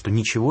о том, что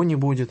ничего не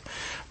будет,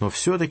 но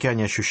все-таки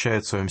они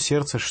ощущают в своем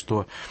сердце,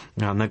 что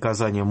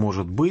наказание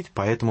может быть,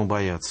 поэтому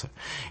боятся.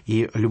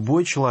 И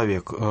любой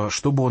человек,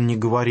 что бы он ни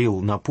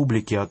говорил на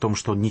публике о том,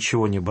 что он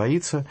ничего не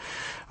боится,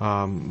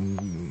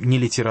 ни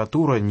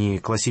литература, ни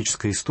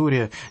классическая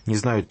история не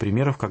знают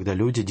примеров, когда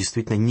люди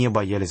действительно не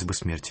боялись бы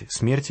смерти.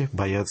 Смерти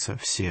боятся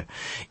все.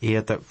 И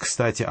это,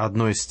 кстати,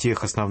 одно из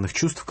тех основных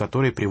чувств,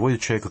 которые приводят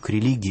человека к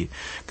религии,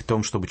 к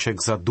тому, чтобы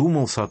человек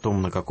задумался о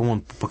том,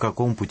 по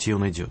какому пути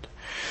он идет.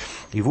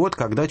 И вот,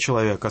 когда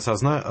человек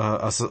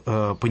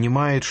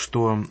понимает,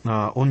 что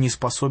он не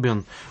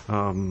способен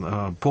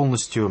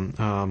полностью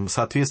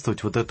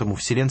соответствовать вот этому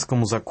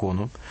вселенскому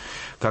закону,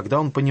 когда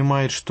он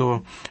понимает,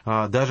 что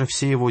даже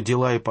все его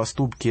дела и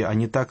поступки,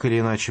 они так или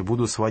иначе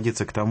будут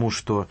сводиться к тому,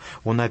 что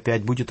он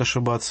опять будет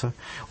ошибаться,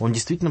 он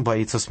действительно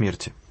боится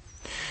смерти.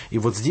 И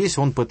вот здесь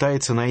он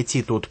пытается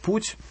найти тот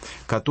путь,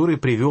 который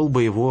привел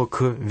бы его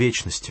к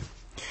вечности.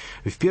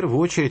 В первую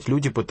очередь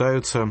люди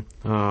пытаются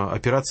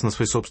опираться на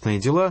свои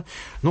собственные дела.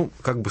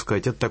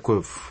 Это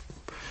такое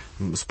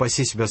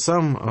 «спаси себя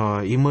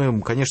сам», и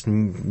мы, конечно,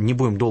 не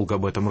будем долго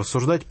об этом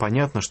рассуждать.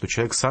 Понятно, что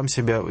человек сам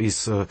себя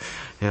из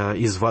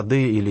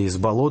воды или из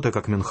болота,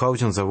 как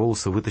Мюнхгаузен, за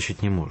волосы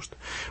вытащить не может.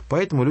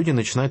 Поэтому люди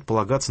начинают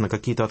полагаться на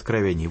какие-то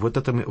откровения.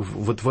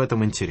 Вот в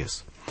этом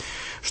интерес.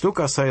 Что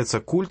касается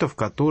культов,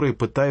 которые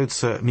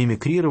пытаются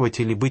мимикрировать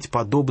или быть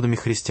подобными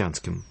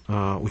христианским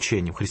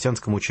учениям,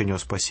 христианскому учению о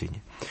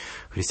спасении.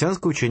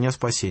 Христианское учение о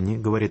спасении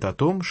говорит о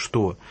том,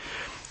 что,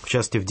 в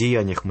частности, в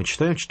Деяниях мы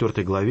читаем в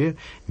 4 главе,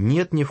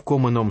 «Нет ни в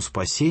ком ином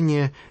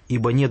спасения,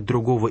 ибо нет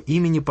другого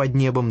имени под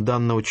небом,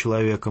 данного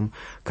человеком,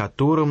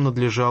 которым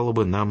надлежало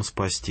бы нам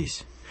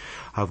спастись».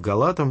 А в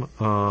Галатам,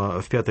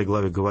 в 5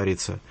 главе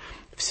говорится,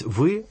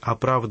 «Вы,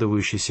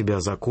 оправдывающие себя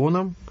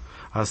законом,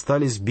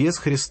 остались без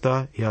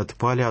Христа и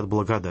отпали от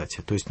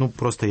благодати. То есть,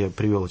 просто я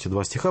привел эти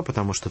 2 стиха,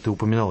 потому что ты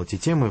упоминал эти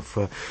темы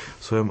в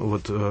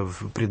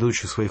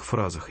предыдущих своих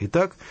фразах.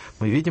 Итак,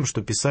 мы видим,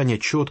 что Писание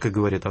четко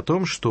говорит о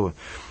том, что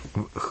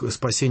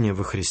спасение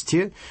во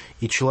Христе,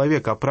 и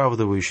человек,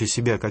 оправдывающий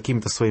себя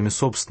какими-то своими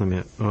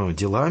собственными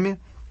делами,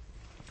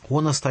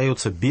 он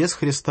остается без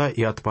Христа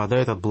и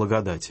отпадает от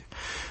благодати.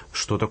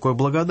 Что такое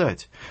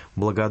благодать?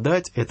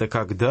 Благодать – это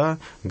когда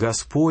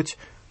Господь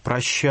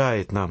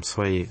прощает нам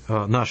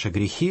наши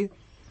грехи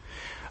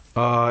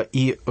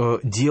и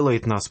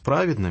делает нас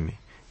праведными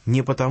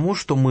не потому,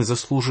 что мы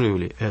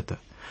заслужили это,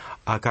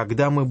 а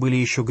когда мы были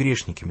еще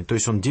грешниками. То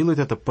есть Он делает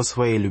это по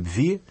своей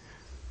любви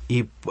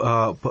и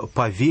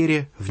по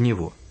вере в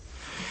Него.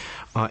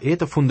 И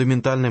это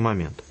фундаментальный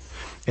момент.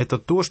 Это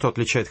то, что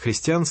отличает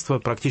христианство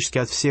практически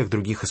от всех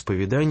других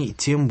исповеданий,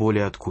 тем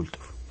более от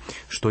культов.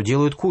 Что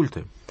делают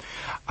культы?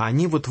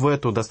 Они в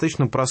эту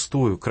достаточно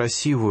простую,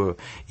 красивую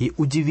и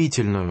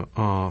удивительную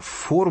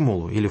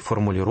формулу или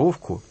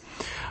формулировку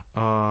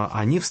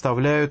они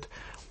вставляют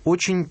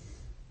очень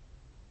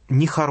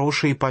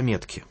нехорошие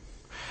пометки,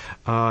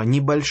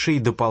 небольшие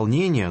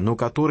дополнения, но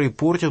которые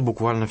портят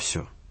буквально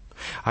все.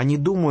 Они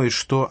думают,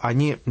 что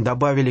они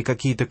добавили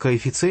какие-то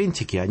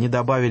коэффициентики, они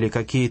добавили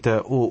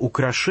какие-то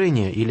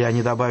украшения, или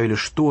они добавили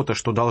что-то,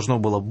 что должно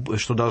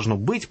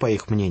быть, по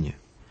их мнению.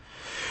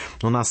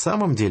 Но на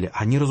самом деле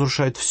они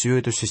разрушают всю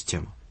эту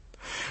систему.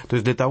 То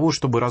есть для того,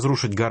 чтобы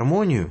разрушить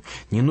гармонию,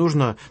 не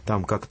нужно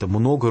как-то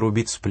много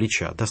рубить с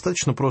плеча.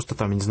 Достаточно просто,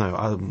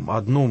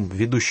 одну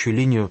ведущую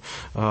линию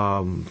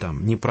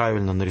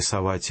неправильно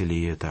нарисовать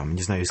или,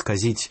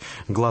 исказить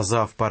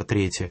глаза в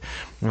портрете,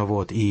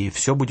 и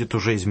все будет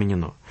уже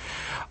изменено.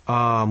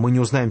 Мы не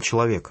узнаем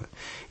человека.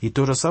 И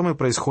то же самое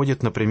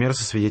происходит, например,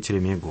 со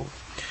свидетелями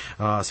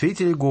Иеговы.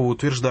 Свидетели Иеговы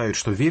утверждают,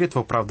 что верят в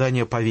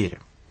оправдание по вере.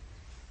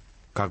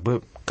 Как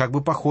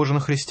бы похоже на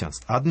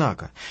христианство.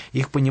 Однако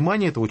их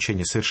понимание этого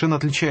учения совершенно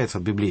отличается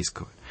от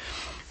библейского.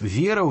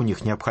 Вера у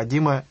них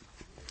необходима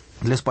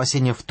для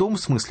спасения в том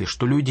смысле,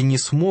 что люди не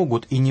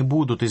смогут и не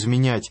будут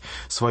изменять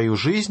свою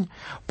жизнь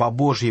по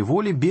Божьей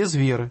воле без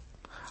веры.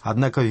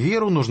 Однако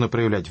веру нужно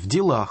проявлять в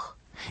делах,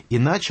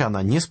 иначе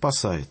она не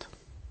спасает.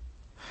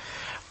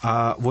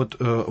 А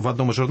в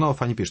одном из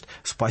журналов они пишут: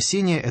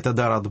 «Спасение – это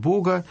дар от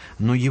Бога,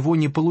 но его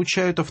не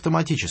получают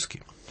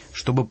автоматически.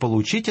 Чтобы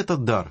получить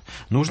этот дар,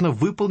 нужно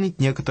выполнить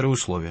некоторые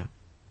условия.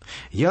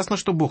 Ясно,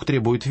 что Бог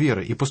требует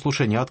веры и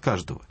послушания от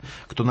каждого,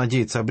 кто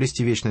надеется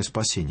обрести вечное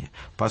спасение.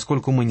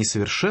 Поскольку мы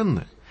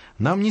несовершенны,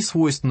 нам не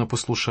свойственно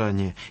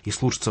послушание, и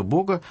слушаться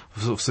Бога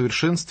в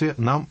совершенстве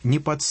нам не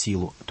под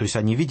силу». То есть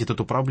они видят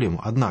эту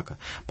проблему. Однако,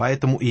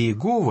 поэтому и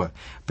Иегова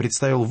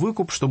представил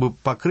выкуп, чтобы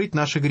покрыть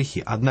наши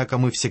грехи. Однако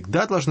мы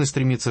всегда должны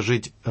стремиться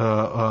жить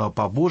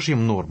по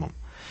Божьим нормам.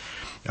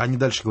 Они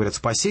дальше говорят: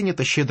 спасение –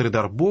 это щедрый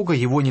дар Бога,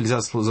 его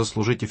нельзя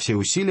заслужить, и все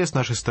усилия с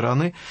нашей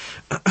стороны.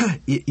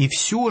 И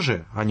все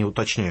же, они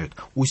уточняют,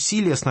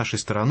 усилия с нашей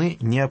стороны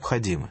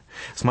необходимы.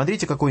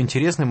 Смотрите, какой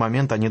интересный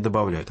момент они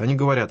добавляют. Они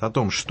говорят о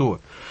том, что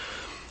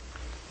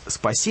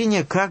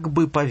спасение как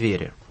бы по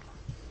вере.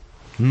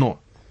 Но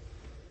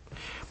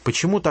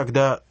почему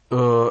тогда...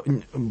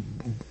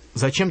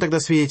 зачем тогда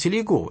свидетели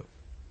Иеговы?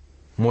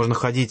 Можно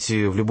ходить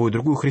в любую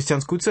другую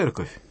христианскую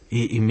церковь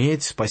и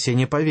иметь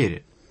спасение по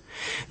вере.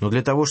 Но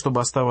для того, чтобы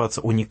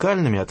оставаться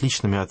уникальными,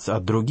 отличными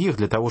от других,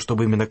 для того,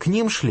 чтобы именно к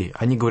ним шли,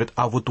 они говорят: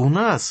 а вот у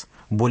нас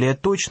более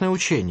точное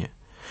учение,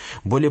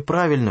 более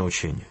правильное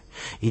учение.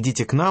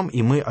 Идите к нам,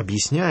 и мы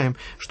объясняем,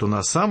 что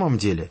на самом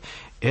деле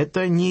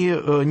это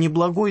не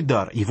благой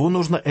дар.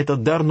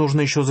 Этот дар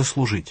нужно еще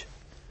заслужить.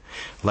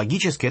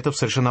 Логически это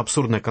совершенно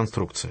абсурдная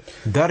конструкция.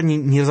 Дар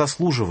не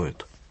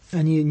заслуживают.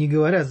 Они не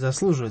говорят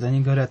 «заслуживают», они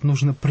говорят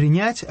 «нужно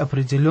принять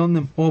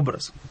определенным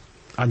образом».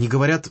 Они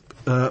говорят,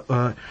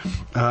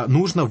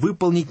 нужно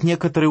выполнить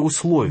некоторые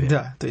условия.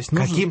 Да, то есть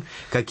нужно...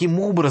 Каким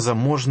образом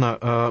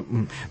можно,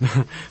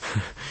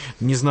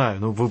 не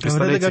знаю, вы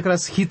представляете... Вот это как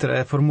раз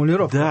хитрая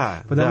формулировка.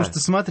 Да, потому что,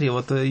 смотри,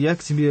 я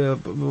к тебе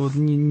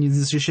не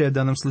защищаю в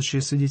данном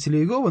случае свидетелей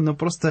Иеговы, но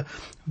просто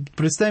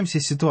представим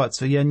себе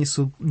ситуацию. Я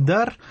несу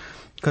дар,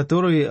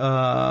 который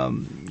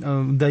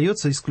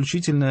дается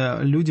исключительно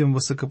людям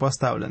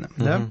высокопоставленным.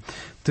 Угу. Да?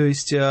 То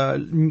есть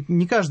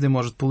не каждый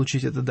может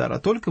получить этот дар, а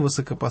только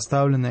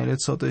высокопоставленное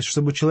лицо. То есть,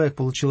 чтобы человек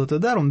получил этот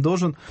дар, он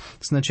должен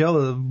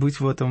сначала быть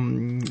в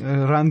этом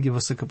ранге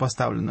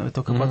высокопоставленного, и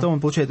только потом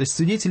он получает. То есть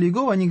свидетели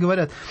Иеговы, они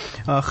говорят,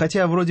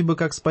 хотя вроде бы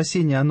как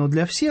спасение, оно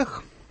для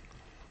всех,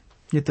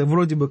 это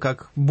вроде бы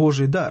как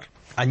Божий дар.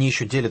 Они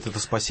еще делят это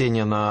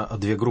спасение на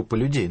 2 группы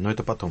людей, но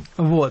это потом.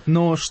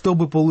 Но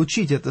чтобы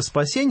получить это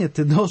спасение,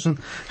 ты должен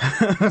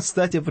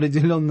стать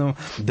определенным,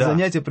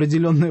 занять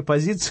определенную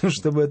позицию,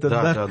 чтобы этот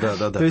дар...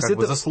 Да. То есть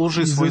это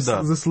заслужи свой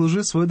дар.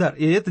 Заслужи свой дар.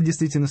 И это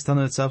действительно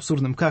становится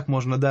абсурдным. Как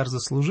можно дар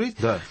заслужить?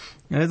 Да.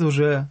 Это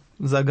уже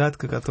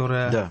загадка,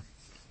 которая... Да.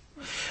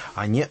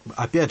 Они,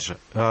 опять же,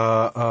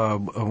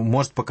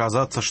 может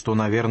показаться, что,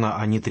 наверное,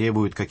 они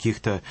требуют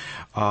каких-то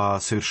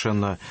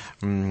совершенно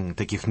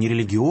таких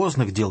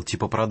нерелигиозных дел,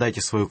 типа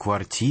продайте свою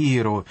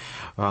квартиру,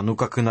 ну,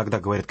 как иногда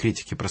говорят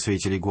критики про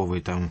свидетелей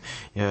Иеговы, там,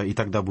 и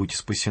тогда будете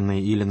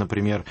спасены, или,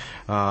 например,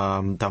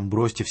 там,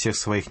 бросьте всех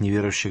своих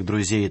неверующих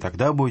друзей, и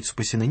тогда будете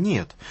спасены.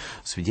 Нет.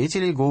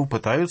 Свидетели Иеговы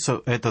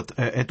пытаются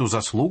эту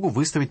заслугу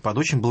выставить под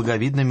очень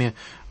благовидными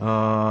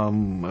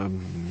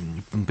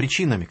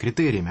причинами,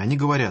 критериями. Они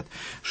говорят,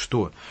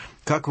 что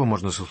как вы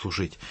можно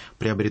заслужить?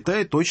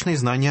 Приобретая точные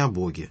знания о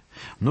Боге.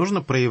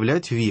 Нужно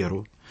проявлять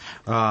веру.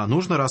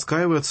 Нужно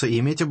раскаиваться и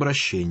иметь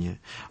обращение.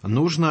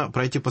 Нужно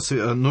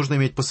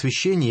иметь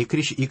посвящение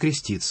и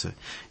креститься.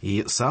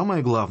 И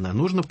самое главное,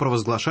 нужно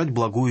провозглашать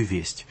благую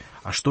весть.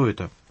 А что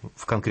это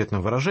в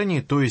конкретном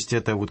выражении? То есть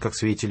это вот как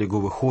свидетели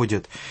Иеговы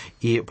ходят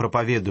и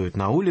проповедуют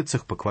на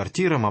улицах, по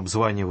квартирам,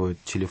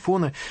 обзванивают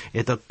телефоны.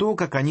 Это то,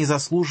 как они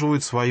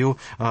заслуживают свое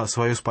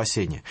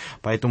спасение.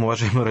 Поэтому,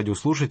 уважаемые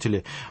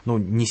радиослушатели,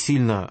 не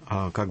сильно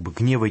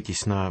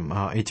гневайтесь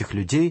на этих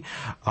людей.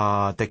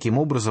 Таким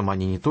образом,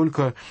 они не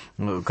только,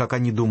 как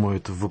они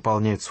думают,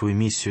 выполняют свою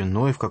миссию,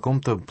 но и в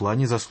каком-то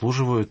плане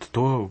заслуживают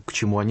то, к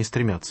чему они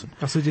стремятся.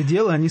 По сути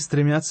дела, они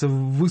стремятся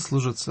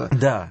выслужиться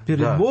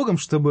перед Богом,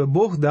 чтобы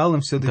Бог дал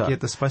им все-таки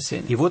это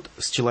спасение. И вот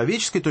с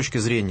человеческой точки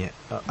зрения,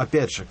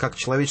 опять же, как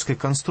человеческой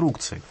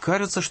конструкции,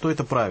 кажется, что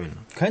это правильно.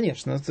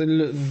 Конечно.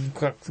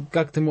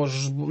 Как ты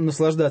можешь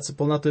наслаждаться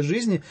полнотой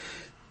жизни,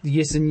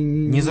 если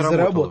не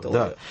заработал?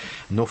 Да.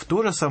 Но в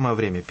то же самое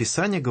время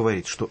Писание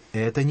говорит, что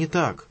это не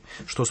так,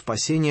 что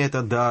спасение –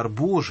 это дар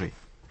Божий,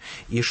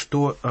 и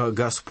что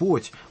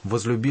Господь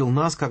возлюбил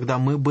нас, когда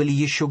мы были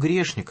еще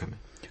грешниками.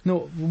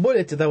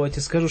 Более того, я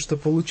тебе скажу, что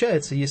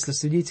получается, если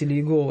свидетели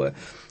Иеговы,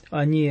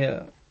 они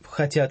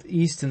хотят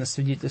истинно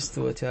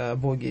свидетельствовать о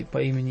Боге по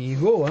имени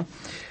Иегова,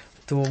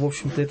 то, в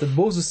общем-то, этот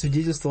Бог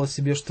засвидетельствовал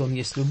себе, что Он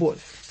есть любовь.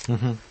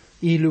 Угу.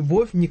 И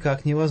любовь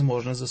никак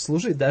невозможно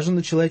заслужить. Даже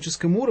на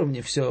человеческом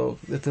уровне все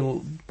это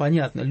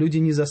понятно. Люди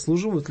не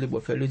заслуживают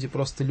любовь, а люди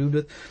просто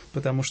любят,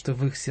 потому что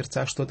в их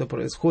сердцах что-то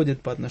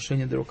происходит по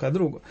отношению друг к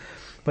другу.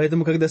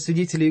 Поэтому, когда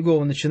свидетели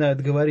Иеговы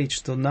начинают говорить,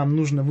 что нам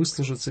нужно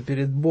выслужиться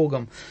перед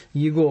Богом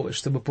Иеговой,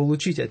 чтобы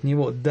получить от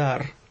Него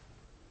дар,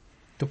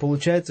 то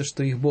получается,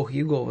 что их Бог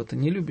Иегова – это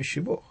не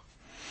любящий Бог.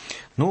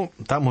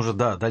 Там уже,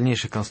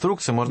 дальнейшие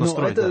конструкции можно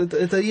строить.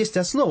 Это есть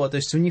основа, то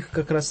есть у них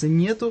как раз и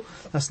нету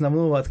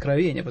основного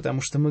откровения,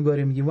 потому что мы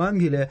говорим,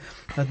 Евангелие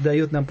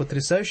отдает нам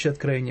потрясающее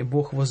откровение.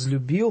 Бог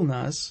возлюбил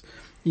нас,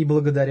 и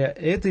благодаря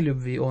этой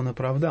любви Он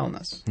оправдал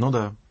нас.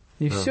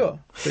 И все.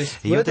 То есть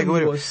в этом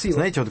его сила.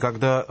 Знаете,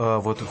 когда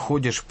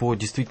ходишь по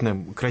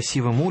действительно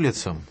красивым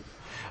улицам,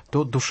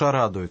 то душа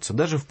радуется,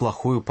 даже в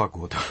плохую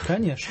погоду.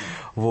 Конечно.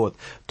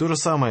 То же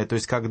самое, то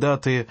есть, когда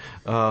ты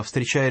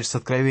встречаешься с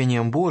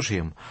откровением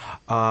Божьим,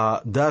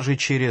 даже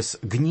через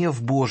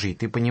гнев Божий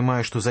ты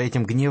понимаешь, что за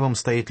этим гневом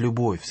стоит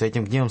любовь, за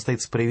этим гневом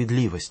стоит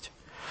справедливость.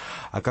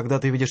 А когда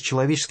ты видишь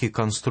человеческие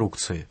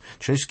конструкции,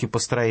 человеческие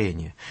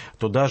построения,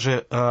 то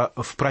даже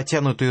в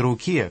протянутой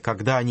руке,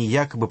 когда они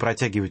якобы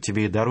протягивают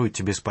тебе и даруют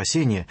тебе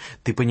спасение,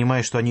 ты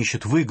понимаешь, что они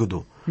ищут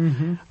выгоду.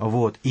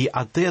 Угу. И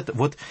от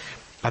этого...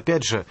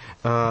 Опять же,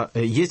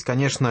 есть,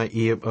 конечно,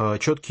 и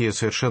четкие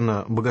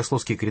совершенно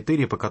богословские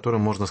критерии, по которым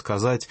можно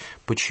сказать,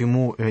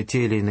 почему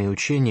те или иные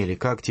учения, или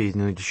как те или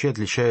иные учения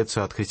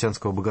отличаются от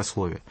христианского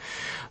богословия.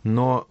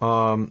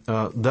 Но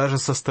даже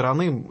со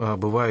стороны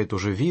бывает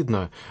уже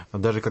видно,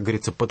 даже, как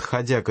говорится,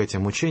 подходя к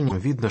этим учениям,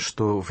 видно,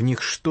 что в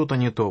них что-то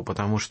не то,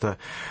 потому что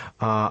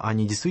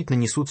они действительно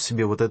несут в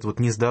себе этот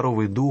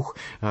нездоровый дух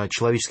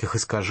человеческих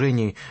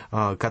искажений,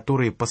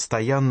 которые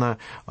постоянно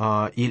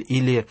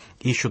или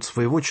ищут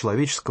своего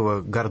человеческого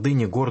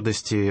гордыни,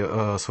 гордости,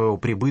 своего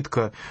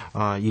прибытка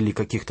или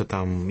каких-то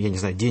там, я не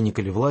знаю, денег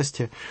или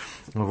власти,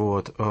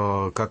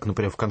 как,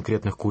 например, в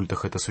конкретных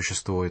культах это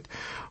существует.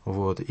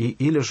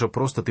 Или же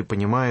просто ты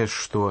понимаешь,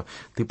 что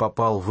ты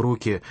попал в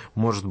руки,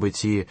 может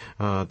быть, и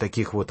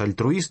таких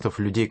альтруистов,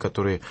 людей,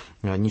 которые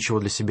ничего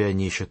для себя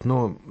не ищут,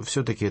 но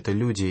все-таки это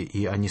люди,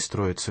 и они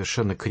строят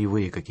совершенно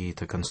кривые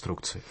какие-то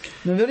конструкции.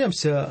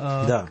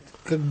 Вернемся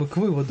к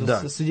выводу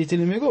с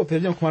свидетелями Иеговы,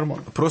 перейдем к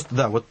мормонам.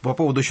 По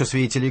поводу еще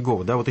свидетелей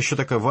Иеговы, еще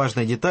такая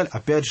важная деталь,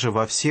 опять же,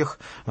 во всех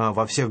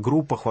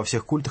группах, во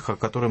всех культах, о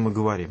которых мы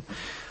говорим.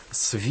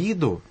 С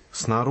виду,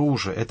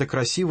 снаружи, это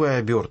красивая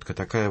обертка,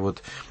 такая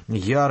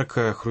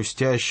яркая,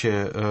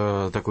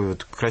 хрустящая, такой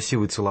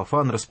красивый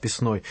целлофан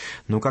расписной.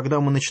 Но когда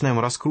мы начинаем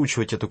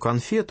раскручивать эту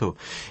конфету,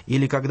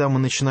 или когда мы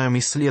начинаем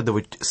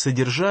исследовать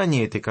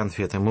содержание этой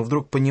конфеты, мы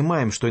вдруг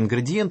понимаем, что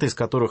ингредиенты, из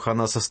которых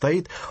она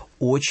состоит,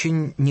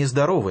 очень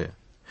нездоровые.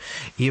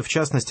 И в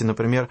частности,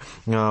 например,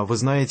 вы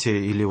знаете,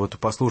 или вот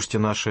послушайте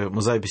наши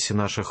записи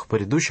наших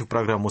предыдущих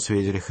программ о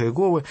свидетелях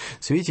Иеговы.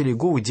 Свидетели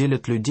Иеговы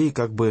делят людей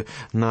как бы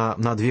на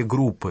две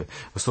группы.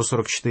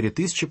 144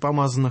 тысячи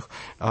помазанных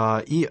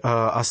и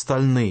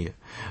остальные.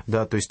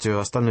 Да, то есть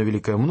остальное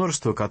великое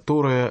множество,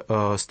 которое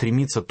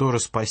стремится тоже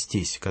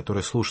спастись,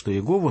 которое слушает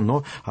Иегову,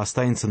 но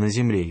останется на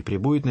земле и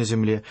прибудет на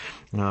земле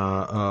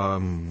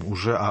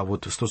уже, а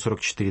вот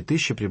 144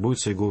 тысячи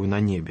прибудут с Иеговой на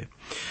небе.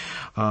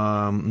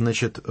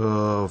 Значит,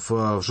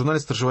 в журнале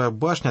 «Сторожевая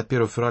башня» от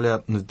 1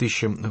 февраля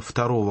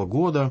 2002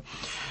 года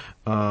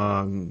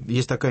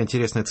есть такая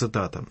интересная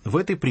цитата. В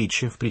этой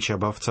притче, в притче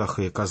об овцах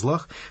и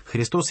козлах,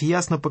 Христос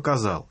ясно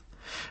показал,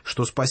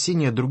 что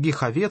спасение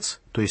других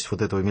овец, то есть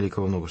вот этого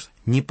великого множества,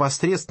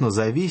 непосредственно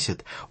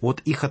зависит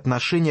от их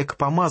отношения к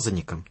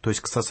помазанникам, то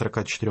есть к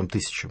 144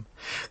 тысячам,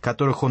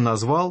 которых он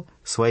назвал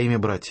своими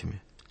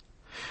братьями.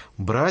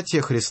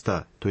 Братья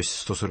Христа, то есть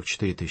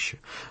 144 тысячи,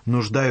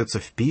 нуждаются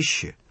в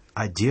пище,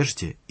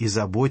 одежде и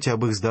заботе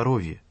об их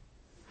здоровье.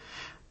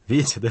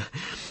 Видите, да?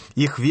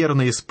 Их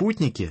верные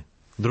спутники,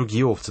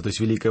 другие овцы, то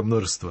есть великое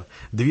множество,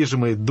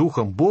 движимые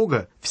духом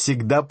Бога,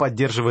 всегда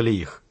поддерживали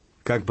их.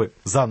 Как бы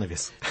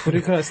занавес.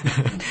 Прекрасно.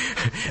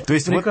 То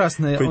есть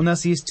прекрасно. Вот... У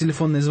нас есть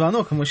телефонный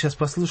звонок, и мы сейчас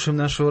послушаем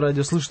нашего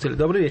радиослушателя.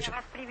 Добрый вечер. Я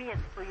вас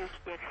приветствую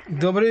всех.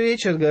 Добрый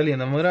вечер,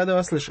 Галина. Мы рады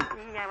вас слышать.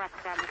 Я вас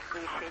рада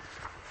слышать.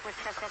 Вот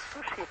сейчас я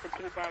слушаю эту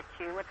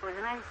передачу. Вот вы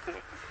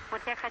знаете,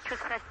 вот я хочу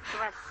спросить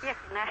вас всех,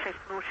 наших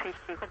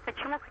слушающих, вот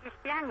почему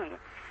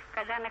христиане,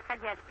 когда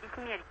находясь при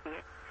смерти,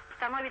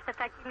 становятся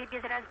такими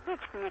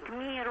безразличными к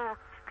миру,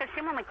 ко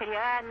всему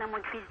материальному,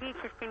 к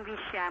физическим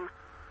вещам.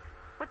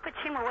 Вот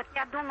почему? Вот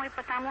я думаю,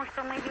 потому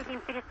что мы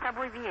видим перед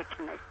собой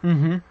вечность.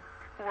 Угу.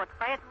 Вот,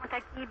 поэтому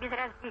такие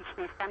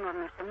безразличные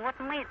становимся. Вот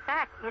мы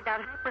так и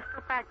должны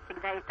поступать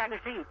всегда, и так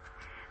жить.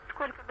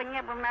 Сколько бы ни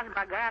было у нас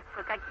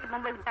богатства, какие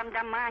бы мы там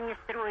дома не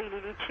строили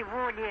или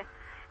чего ли,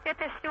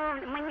 это все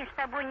мы ни с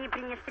собой не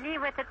принесли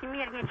в этот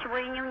мир,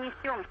 ничего и не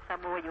унесем с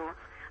собою.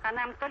 А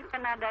нам только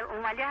надо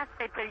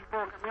умоляться перед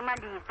Богом и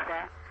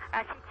молиться.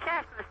 А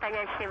сейчас, в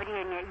настоящее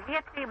время,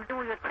 ветры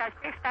бдуют со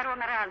всех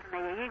сторон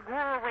разные,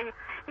 Иеговы,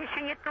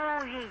 еще не то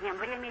увидим,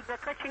 время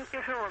идет очень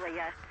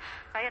тяжелое.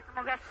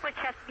 Поэтому Господь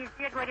сейчас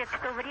везде говорит,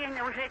 что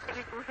время уже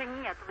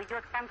нет,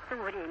 идет к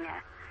концу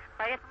время.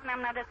 Поэтому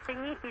нам надо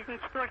ценить,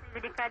 изничтожить,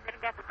 извлекать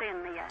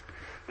драгоценное.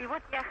 И вот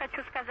я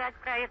хочу сказать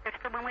про это,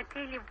 чтобы мы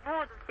пили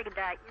воду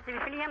всегда из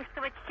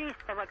Вифлеемского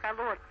чистого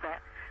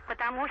колодца,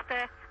 потому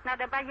что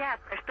надо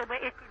бояться, чтобы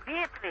эти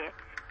ветры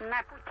на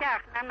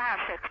путях, на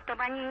наших,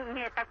 чтобы они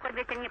не такой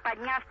ветер не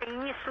поднялся и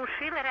не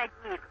сушил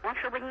родник, он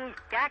чтобы не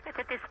иссяк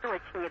этот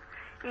источник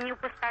и не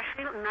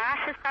опустошил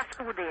наши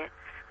сосуды.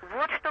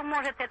 Вот что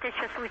может это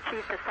еще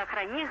случиться.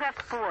 Сохрани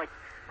Господь.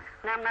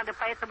 Нам надо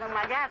поэтому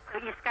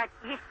моляться, искать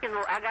истину,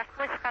 а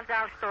Господь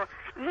сказал, что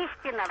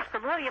истина в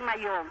слове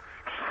моем,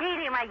 в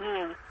силе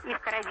моей и в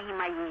крови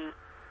моей.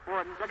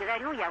 Вот,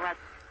 благодарю я вас.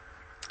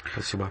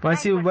 Спасибо.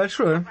 Спасибо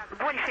большое.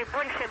 Больше и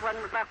больше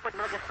Господь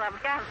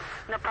благословлял,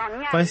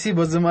 наполняет.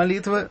 Спасибо за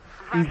молитвы.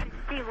 Вашу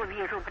силу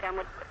вижу,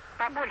 прямо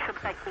побольше бы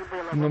таких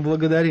было. Мы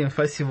благодарим,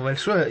 спасибо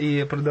большое.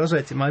 И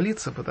продолжайте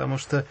молиться, потому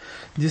что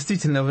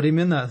действительно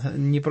времена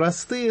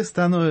непростые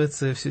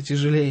становятся, все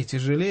тяжелее и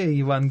тяжелее.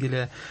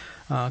 Евангелие,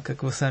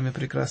 как вы сами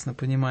прекрасно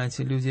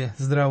понимаете, люди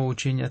здравого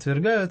учения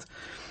отвергают.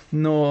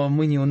 Но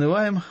мы не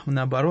унываем,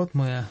 наоборот,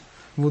 мы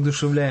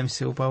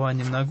воодушевляемся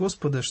упованием на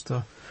Господа,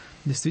 что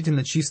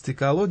действительно чистый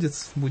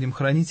колодец, будем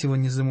хранить его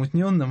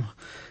незамутненным.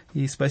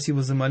 И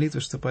спасибо за молитву,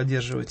 что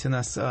поддерживаете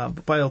нас.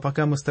 Павел,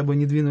 пока мы с тобой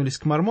не двинулись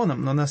к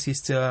мормонам, но у нас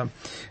есть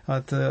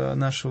от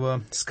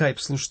нашего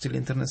скайп-слушателя,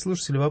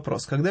 интернет-слушателя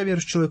вопрос. Когда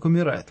верующий человек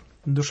умирает,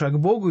 душа к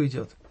Богу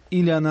идет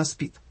или она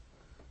спит?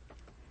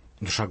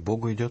 Душа к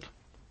Богу идет.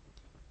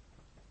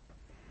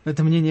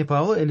 Это мнение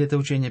Павла или это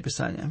учение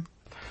Писания?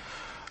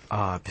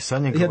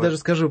 Писание Я даже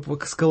скажу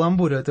с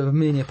каламбурю, это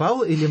мнение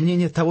Павла или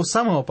мнение того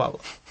самого Павла?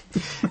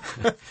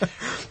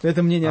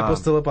 Это мнение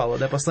апостола Павла.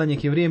 Да, послание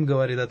к евреям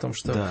говорит о том,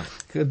 что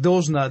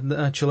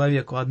должно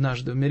человеку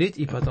однажды умереть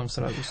и потом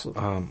сразу суд.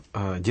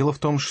 Дело в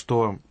том,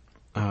 что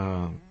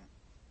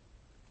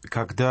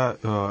когда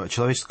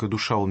человеческая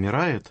душа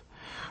умирает,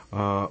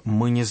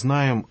 мы не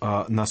знаем,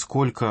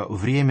 насколько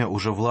время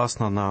уже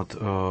властно над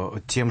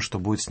тем, что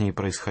будет с ней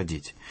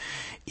происходить.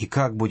 И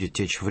как будет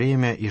течь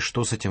время, и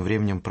что с этим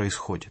временем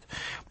происходит.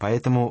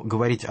 Поэтому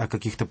говорить о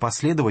каких-то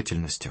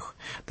последовательностях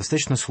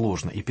достаточно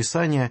сложно. И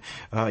Писание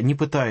не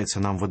пытается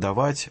нам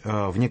выдавать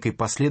в некой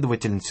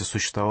последовательности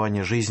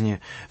существования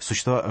жизни,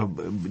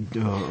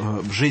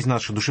 жизнь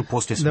нашей души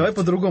после смерти. Давай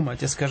по-другому я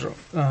тебе скажу.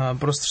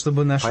 Просто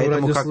чтобы наши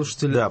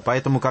радиослушатели...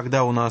 Поэтому,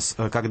 когда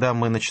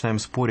мы начинаем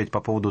спорить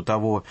по поводу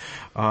того,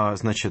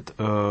 значит,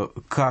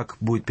 как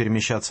будет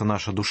перемещаться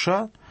наша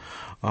душа,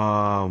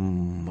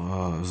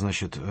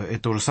 значит,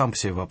 это уже сам по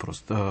себе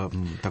вопрос.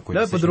 Такой.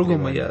 Давай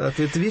по-другому я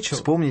отвечу.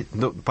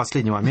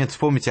 Последний момент.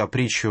 Вспомните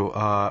притчу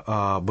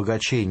о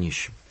богаче и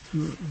нищем.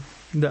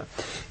 Да.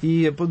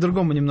 И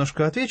по-другому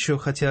немножко отвечу,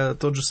 хотя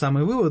тот же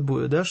самый вывод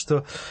будет, да,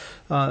 что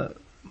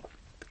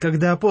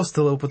когда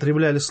апостолы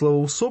употребляли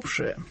слово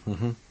 «усопшие»,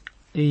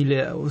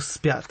 или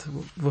спят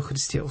во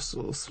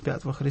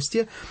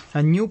Христе,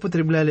 они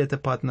употребляли это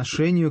по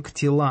отношению к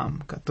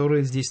телам,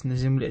 которые здесь на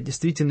земле.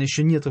 Действительно,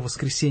 еще нет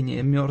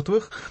воскресения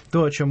мертвых.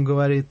 То, о чем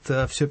говорит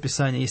все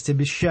Писание, есть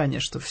обещание,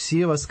 что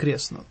все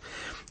воскреснут.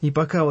 И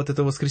пока вот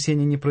это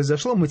воскресение не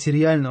произошло,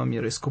 материального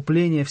мира,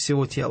 искупления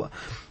всего тела,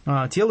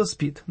 тело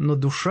спит, но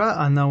душа,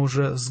 она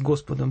уже с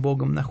Господом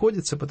Богом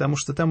находится, потому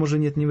что там уже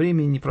нет ни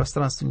времени, ни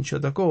пространства,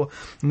 ничего такого.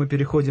 Мы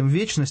переходим в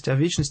вечность, а в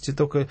вечности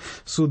только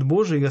суд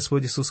Божий.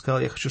 Господь Иисус сказал: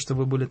 я хочу,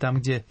 чтобы вы были там,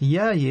 где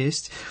я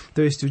есть.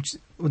 То есть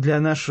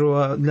для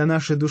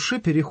нашей души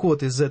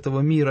переход из этого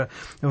мира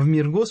в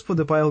мир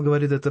Господа, Павел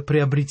говорит, это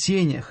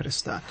приобретение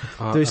Христа.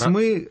 То есть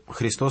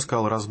Христос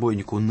сказал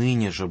разбойнику: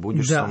 ныне же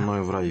будешь со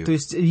мной в раю. То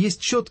есть есть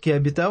четкие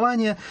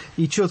обетования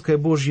и четкое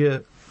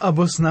Божье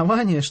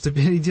обоснование, что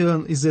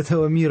перейдем из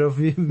этого мира в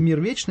мир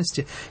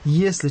вечности,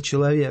 если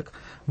человек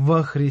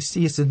во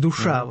Христе, если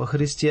душа во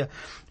Христе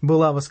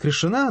была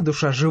воскрешена,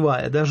 душа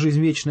живая, да, жизнь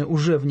вечная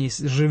уже в ней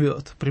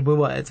живет,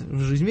 пребывает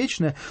в жизнь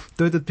вечная,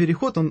 то этот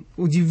переход, он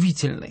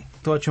удивительный.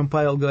 То, о чем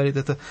Павел говорит,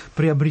 это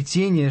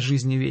приобретение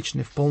жизни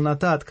вечной,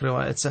 полнота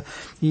открывается.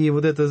 И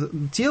вот это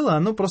тело,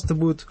 оно просто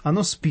будет,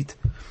 оно спит.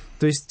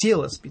 То есть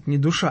тело спит, не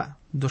душа.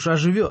 Душа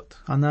живет,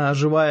 она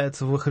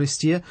оживает во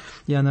Христе,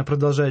 и она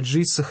продолжает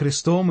жить со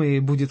Христом и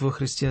будет во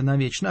Христе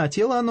навечно. А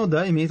тело, оно,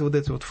 да, имеет вот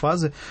эти вот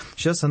фазы.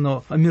 Сейчас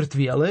оно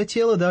омертвелое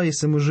тело, да,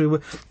 если мы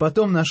живы.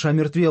 Потом наше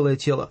омертвелое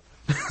тело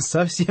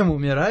совсем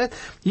умирает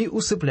и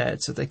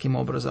усыпляется таким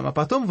образом. А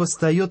потом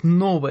восстает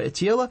новое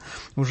тело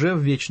уже в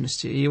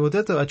вечности. И вот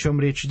это, о чем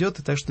речь идет,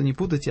 и так что не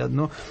путайте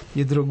одно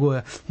и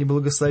другое. И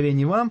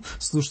благословений вам,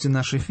 слушайте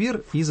наш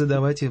эфир и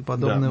задавайте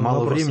подобные вопросы.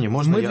 Мало времени,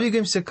 Мы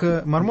двигаемся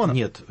к мормонам.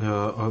 Нет,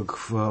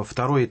 к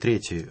второй и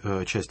третьей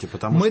части,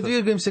 потому Мы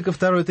двигаемся ко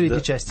второй и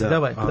третьей части,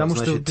 давай, потому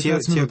что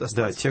 15 минут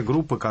осталось. Те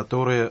группы,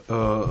 которые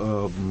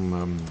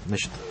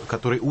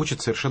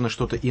учат совершенно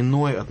что-то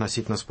иное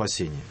относительно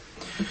спасения.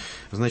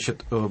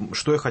 Значит,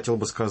 что я хотел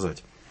бы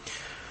сказать.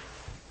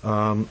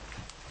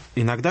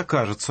 Иногда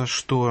кажется,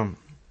 что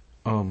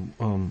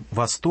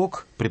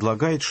Восток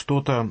предлагает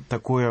что-то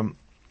такое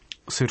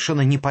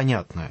совершенно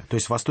непонятное. То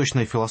есть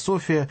восточная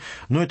философия,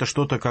 это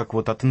что-то как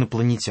вот от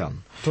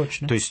инопланетян.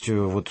 Точно. То есть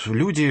вот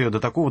люди до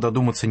такого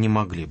додуматься не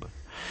могли бы.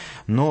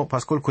 Но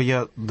поскольку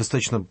я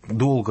достаточно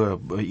долго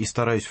и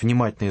стараюсь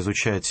внимательно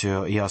изучать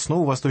и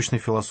основу восточной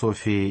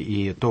философии,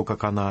 и то,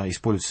 как она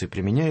используется и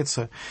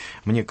применяется,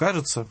 мне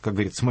кажется, как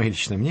говорится, мое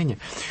личное мнение,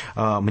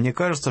 мне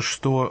кажется,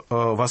 что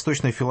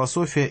восточная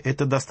философия –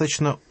 это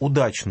достаточно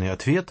удачный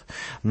ответ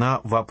на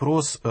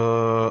вопрос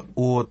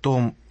о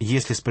том,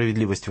 есть ли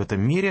справедливость в этом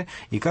мире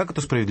и как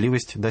эту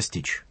справедливость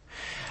достичь.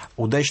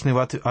 Удачный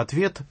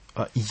ответ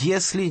 –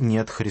 если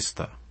нет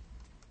Христа.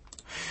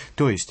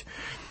 То есть,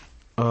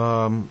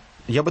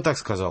 я бы так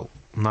сказал,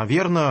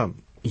 наверное,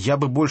 я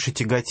бы больше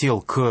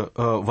тяготел к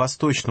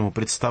восточному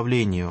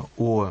представлению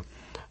о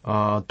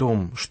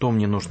том, что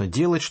мне нужно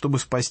делать, чтобы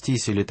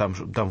спастись, или там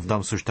в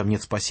данном случае там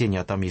нет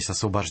спасения, а там есть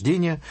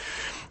освобождение,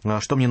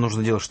 что мне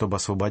нужно делать, чтобы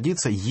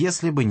освободиться,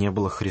 если бы не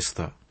было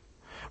Христа.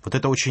 Вот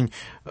это очень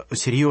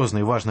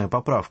серьезная и важная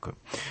поправка,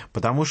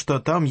 потому что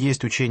там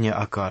есть учение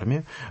о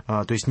карме,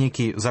 то есть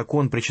некий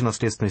закон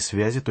причинно-следственной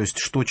связи, то есть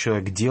что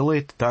человек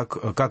делает,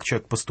 как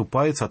человек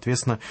поступает,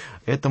 соответственно,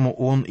 этому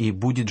он и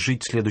будет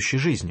жить в следующей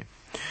жизни.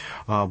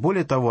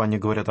 Более того, они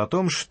говорят о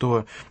том,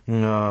 что,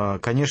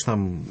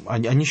 конечно,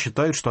 они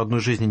считают, что одной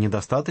жизни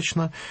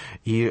недостаточно,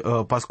 и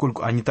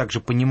поскольку они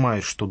также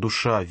понимают, что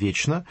душа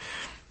вечна,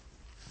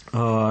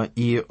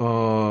 и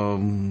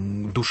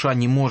душа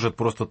не может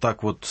просто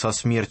так вот со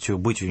смертью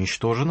быть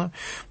уничтожена,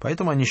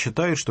 поэтому они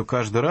считают, что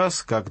каждый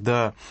раз,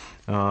 когда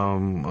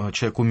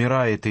человек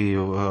умирает и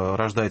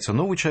рождается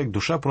новый человек,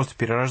 душа просто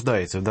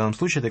перерождается. В данном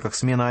случае это как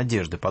смена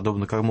одежды,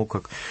 подобно тому,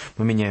 как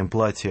мы меняем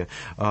платье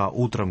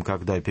утром,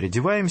 когда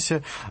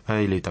переодеваемся,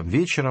 или там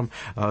вечером.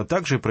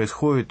 Также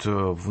происходит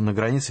на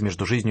границе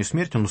между жизнью и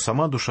смертью, но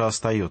сама душа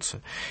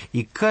остается.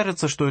 И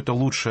кажется, что это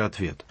лучший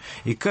ответ.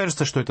 И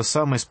кажется, что это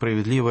самое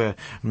справедливое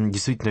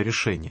действительно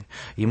решение.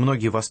 И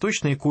многие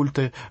восточные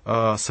культы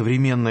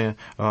современные,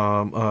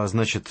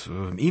 значит,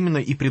 именно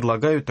и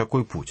предлагают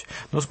такой путь.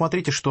 Но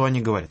смотрите, что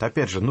они говорят.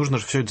 Опять же, нужно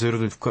же все это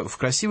завернуть в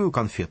красивую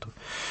конфету.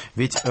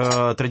 Ведь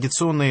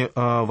традиционные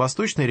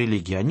восточные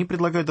религии, они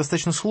предлагают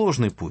достаточно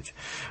сложный путь,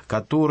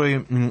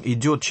 который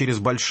идет через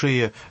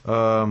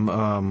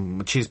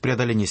через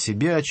преодоление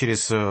себя,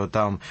 через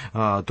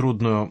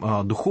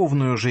трудную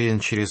духовную жизнь,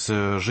 через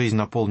жизнь,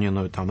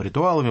 наполненную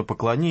ритуалами,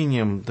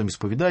 поклонением,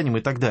 исповеданием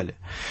и так далее.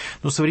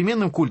 Но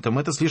современным культам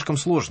это слишком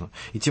сложно.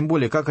 И тем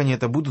более, как они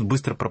это будут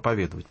быстро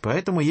проповедовать.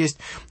 Поэтому есть,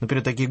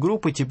 например, такие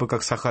группы, типа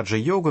как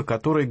сахаджа-йога,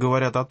 которые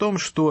говорят о том,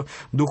 что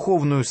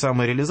духовную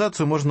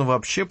самореализацию можно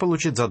вообще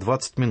получить за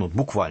 20 минут,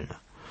 буквально.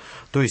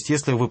 То есть,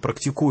 если вы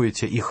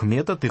практикуете их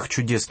метод, их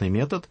чудесный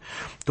метод,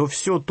 то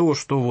все то,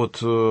 что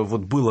вот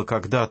было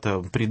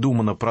когда-то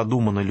придумано,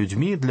 продумано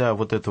людьми для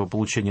вот этого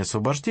получения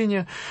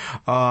освобождения,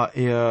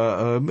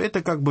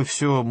 это как бы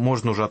все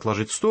можно уже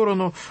отложить в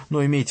сторону,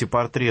 но имейте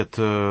портрет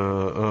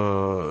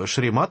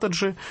Шри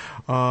Матаджи,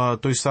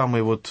 той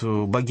самой вот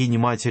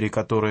богини-матери,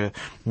 которая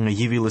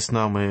явилась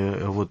нам,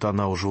 и вот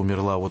она уже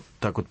умерла, вот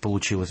так вот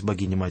получилось,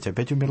 богиня-мать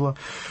опять умерла.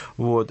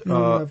 Вот.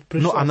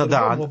 Ну, она,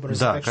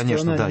 да,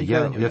 конечно, да,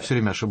 я все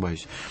время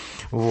ошибаюсь.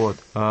 Вот.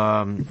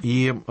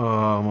 И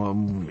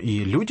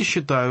люди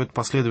считают,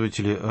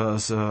 последователи,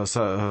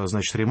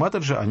 значит, Шри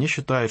Матаджи, они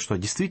считают, что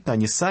действительно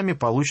они сами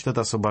получат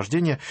это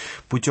освобождение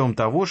путем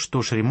того,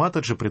 что Шри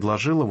Матаджи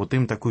предложила вот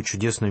им такую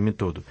чудесную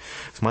методу.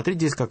 Смотрите,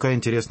 здесь какая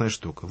интересная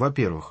штука.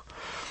 Во-первых,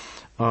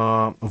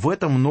 в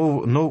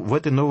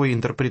этой новой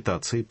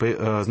интерпретации,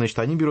 значит,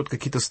 они берут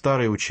какие-то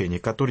старые учения,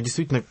 которые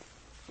действительно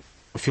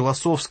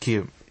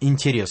философски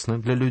интересны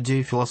для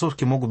людей,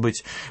 философски могут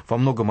быть во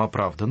многом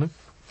оправданы.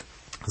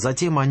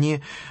 Затем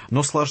они,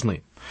 но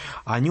сложны.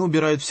 Они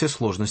убирают все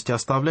сложности,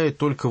 оставляют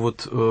только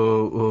вот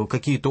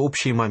какие-то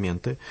общие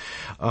моменты.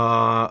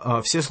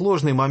 Все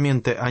сложные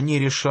моменты они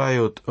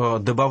решают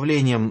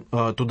добавлением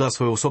туда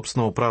своего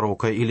собственного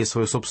пророка или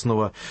своего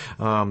собственного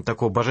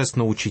такого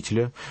божественного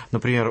учителя.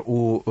 Например,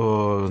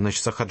 у,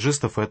 значит,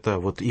 сахаджистов это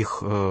вот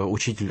их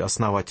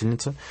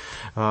учитель-основательница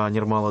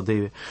Нирмала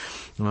Деви.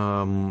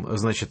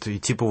 Значит,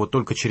 типа вот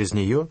только через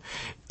нее.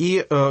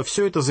 И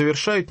все это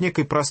завершают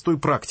некой простой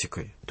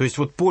практикой. То есть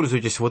вот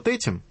пользуйтесь вот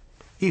этим,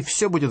 и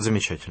все будет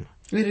замечательно.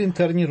 И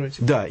реинкарнируйте.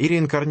 Да, и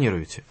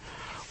реинкарнируйте.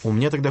 У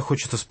меня тогда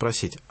хочется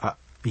спросить, а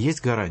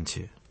есть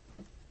гарантии?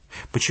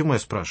 Почему я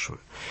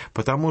спрашиваю?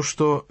 Потому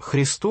что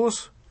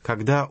Христос,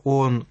 когда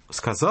Он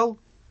сказал,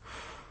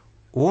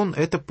 Он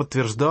это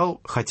подтверждал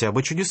хотя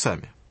бы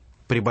чудесами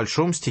при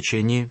большом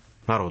стечении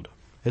народа.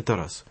 Это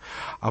раз.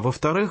 А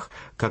во-вторых,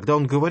 когда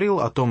Он говорил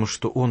о том,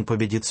 что Он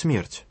победит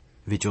смерть,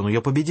 ведь Он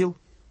ее победил.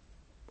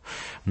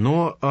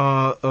 Но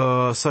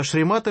со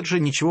Шри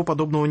Матаджи ничего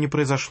подобного не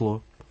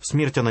произошло.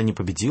 Смерть она не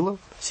победила,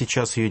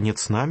 сейчас ее нет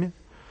с нами.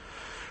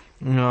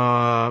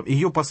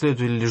 Ее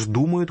последователи лишь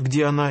думают,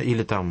 где она,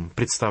 или там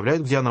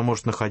представляют, где она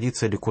может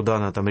находиться, или куда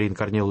она там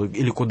реинкарнировала,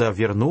 или куда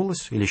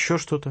вернулась, или еще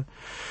что-то.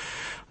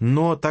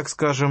 Но, так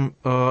скажем,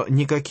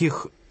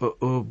 никаких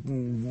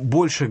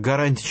больших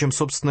гарантий, чем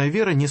собственная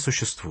вера, не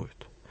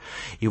существует.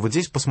 И вот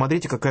здесь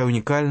посмотрите, какая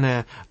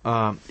уникальная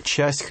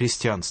часть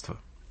христианства.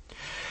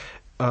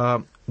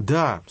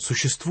 Да,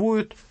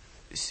 существуют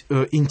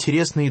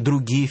интересные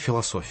другие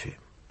философии.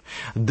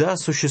 Да,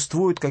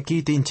 существуют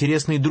какие-то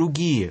интересные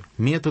другие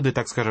методы,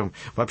 так скажем,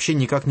 вообще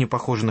никак не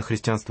похожие на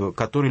христианство,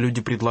 которые люди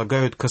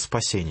предлагают ко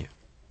спасению.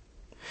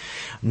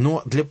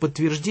 Но для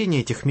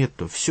подтверждения этих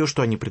методов, все,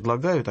 что они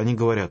предлагают, они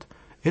говорят,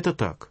 это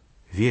так,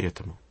 верь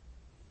этому.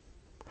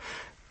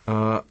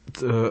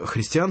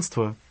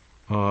 Христианство,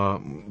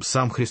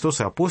 сам Христос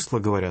и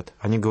апостолы говорят,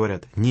 они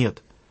говорят,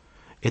 нет,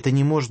 это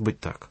не может быть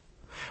так.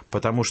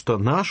 Потому что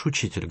наш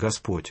учитель,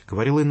 Господь,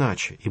 говорил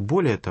иначе. И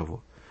более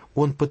того,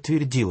 Он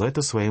подтвердил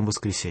это своим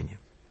воскресением.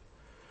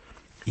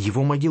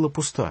 Его могила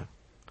пуста.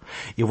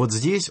 И вот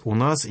здесь у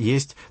нас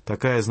есть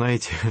такая,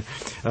 знаете,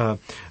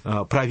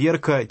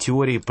 проверка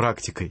теории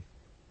практикой.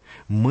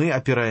 Мы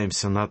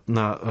опираемся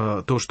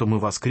на то, что мы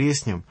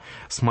воскреснем,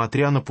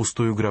 смотря на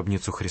пустую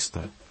гробницу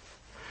Христа.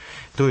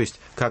 То есть,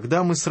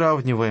 когда мы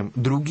сравниваем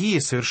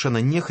другие совершенно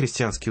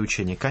нехристианские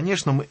учения,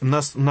 конечно,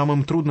 нам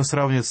им трудно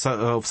сравнивать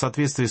в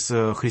соответствии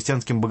с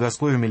христианским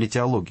богословием или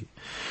теологией.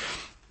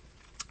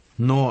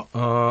 Но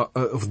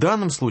в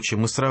данном случае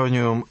мы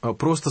сравниваем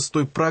просто с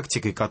той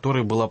практикой,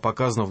 которая была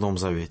показана в Новом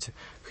Завете.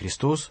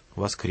 Христос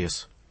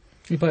воскрес.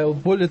 И Павел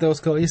более того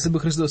сказал, если бы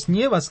Христос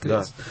не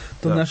воскрес,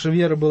 то наша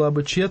вера была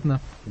бы тщетна,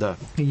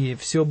 и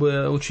все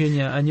бы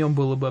учение о нем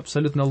было бы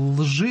абсолютно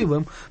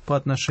лживым по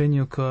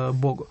отношению к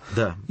Богу.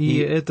 И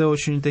это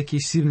очень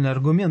такие сильные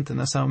аргументы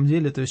на самом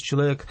деле. То есть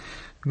человек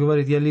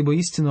говорит, я либо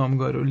истину вам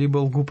говорю, либо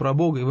лгу про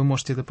Бога, и вы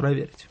можете это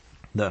проверить.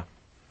 Да.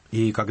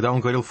 И когда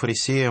он говорил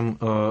фарисеям,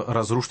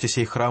 разрушьте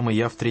сей храм, и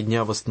я в 3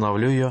 дня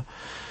восстановлю ее.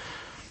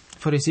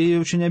 Фарисеи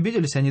очень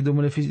обиделись, они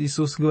думали,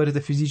 Иисус говорит о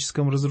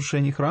физическом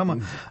разрушении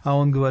храма, а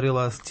Он говорил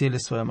о теле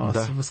своем, о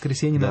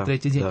воскресении на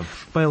 3-й день.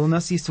 Павел, у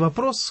нас есть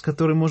вопрос,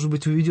 который, может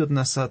быть, уведет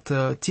нас от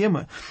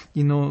темы,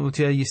 и у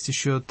тебя есть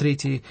еще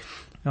третий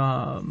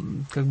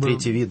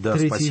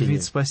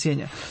вид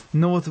спасения.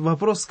 Но вот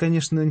вопрос,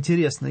 конечно,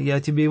 интересный. Я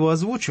тебе его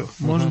озвучу.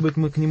 Может быть,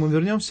 мы к нему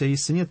вернемся.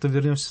 Если нет, то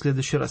вернемся в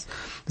следующий раз.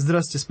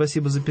 Здравствуйте,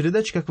 спасибо за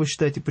передачу. Как вы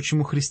считаете,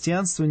 почему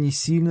христианство не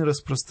сильно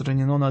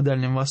распространено на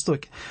Дальнем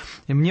Востоке?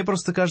 И мне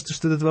просто кажется,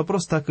 что этот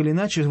вопрос так или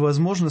иначе,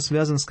 возможно,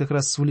 связан как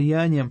раз с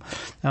влиянием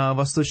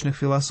восточных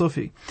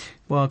философий,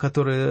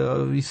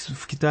 которые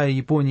в Китае,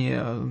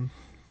 Японии,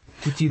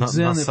 пути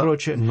дзен и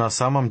прочее. На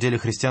самом деле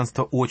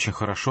христианство очень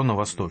хорошо на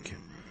Востоке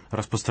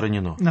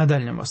распространено. На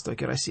Дальнем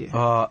Востоке России.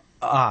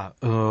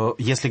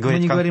 если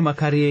говорить... Мы не говорим о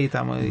Корее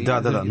там.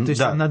 Да. То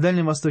есть на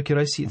Дальнем Востоке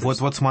России.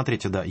 Вот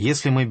смотрите, да.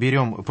 Если мы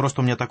берем...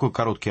 Просто у меня такой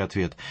короткий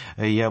ответ.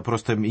 Я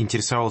просто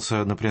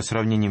интересовался, например,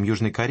 сравнением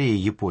Южной Кореи и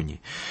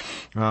Японии.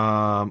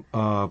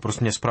 Просто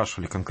меня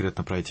спрашивали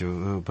конкретно про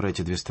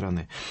эти две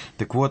страны.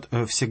 Так вот,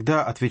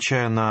 всегда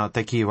отвечая на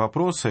такие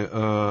вопросы,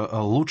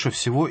 лучше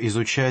всего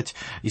изучать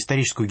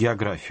историческую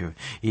географию.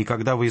 И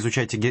когда вы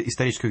изучаете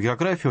историческую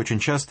географию, очень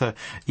часто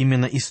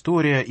именно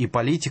история и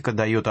политика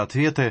дает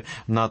ответы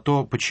на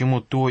то,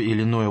 почему то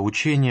или иное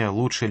учение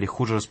лучше или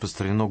хуже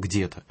распространено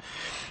где-то.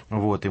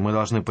 Вот, и мы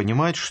должны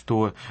понимать,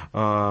 что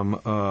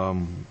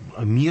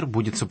мир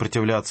будет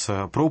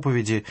сопротивляться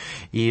проповеди,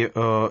 и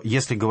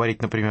если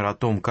говорить, например, о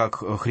том,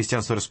 как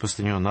христианство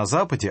распространено на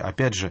Западе,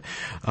 опять же,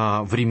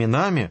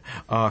 временами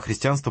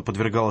христианство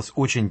подвергалось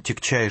очень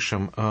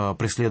тягчайшим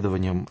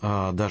преследованиям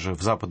даже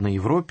в Западной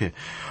Европе,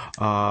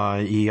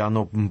 и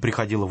оно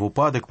приходило в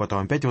упадок,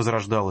 потом опять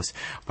возрождалось,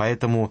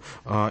 поэтому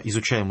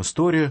изучаем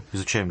историю,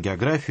 изучаем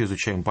географию,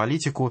 изучаем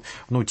политику,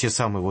 те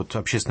самые вот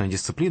общественные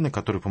дисциплины,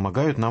 которые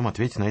помогают нам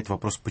ответить на этот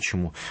вопрос,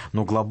 почему.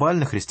 Но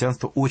глобально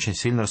христианство очень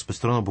сильно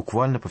распространено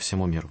буквально по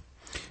всему миру.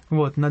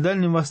 Вот, на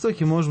Дальнем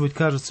Востоке, может быть,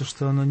 кажется,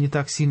 что оно не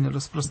так сильно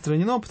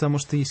распространено, потому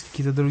что есть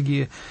какие-то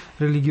другие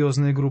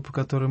религиозные группы,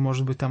 которые,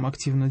 может быть, там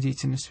активную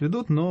деятельность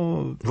ведут,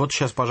 но... Вот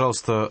сейчас,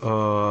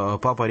 пожалуйста,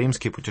 Папа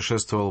Римский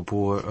путешествовал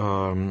по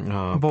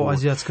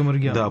азиатскому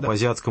региону. Да, по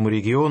азиатскому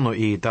региону,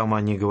 и там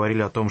они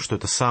говорили о том, что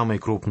это самые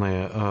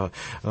крупные,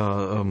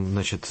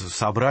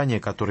 собрания,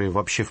 которые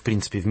вообще, в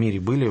принципе, в мире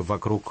были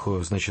вокруг,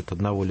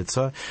 одного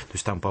лица. То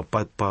есть там по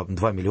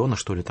 2 миллиона,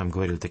 что ли, там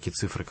говорили такие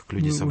цифры, как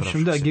люди собравшиеся.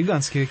 В общем, да,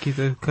 гигантские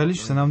какие-то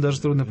количество, нам даже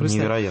трудно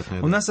представить.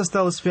 Невероятно. У нас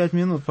осталось 5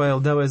 минут,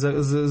 Павел, давай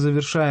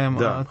завершаем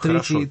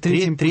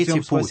третьим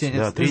путем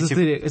спасения. Да,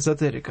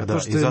 эзотерика. Да, то,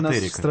 что нас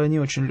в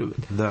стране очень любят.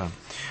 Да.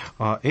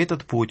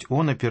 Этот путь,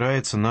 он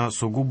опирается на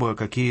сугубо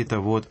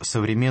какие-то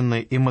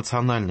современные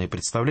эмоциональные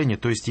представления.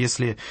 То есть,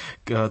 если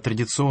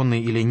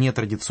традиционные или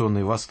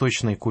нетрадиционные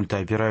восточные культы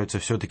опираются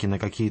все-таки на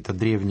какие-то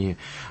древние,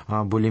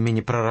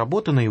 более-менее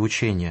проработанные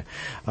учения,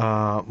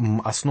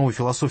 основы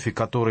философии,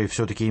 которые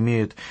все-таки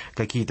имеют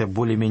какие-то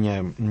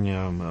более-менее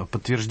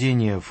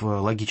подтверждения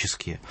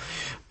логические,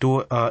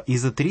 то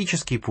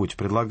эзотерический путь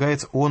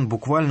предлагается, он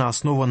буквально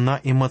основан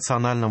на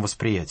эмоциональном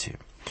восприятии.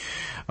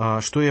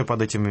 Что я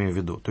под этим имею в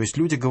виду? То есть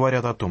люди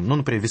говорят о том,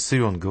 например,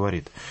 Виссарион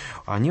говорит,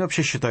 они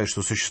вообще считают,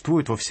 что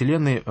существует во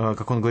Вселенной,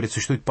 как он говорит,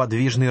 существует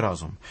подвижный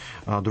разум.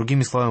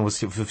 Другими словами,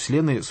 во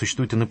Вселенной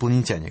существуют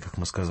инопланетяне, как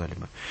мы сказали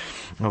бы.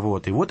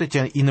 Вот. И вот эти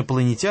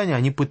инопланетяне,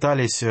 они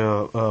пытались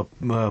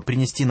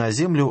принести на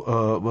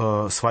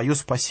Землю свое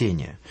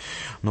спасение.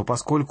 Но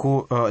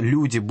поскольку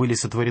люди были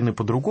сотворены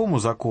по другому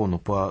закону,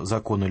 по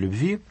закону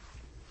любви,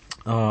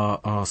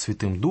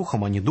 Святым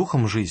Духом, а не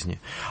Духом жизни,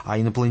 а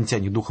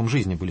инопланетяне Духом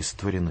жизни были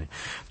сотворены,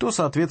 то,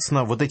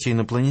 соответственно, вот эти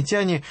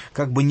инопланетяне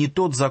как бы не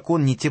тот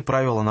закон, не те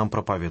правила нам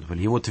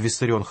проповедовали. И вот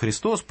Виссарион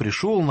Христос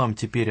пришел нам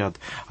теперь от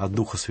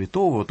Духа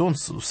Святого, вот он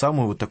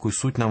самую вот такую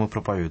суть нам и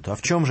проповедует. А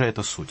в чем же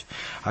эта суть?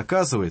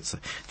 Оказывается,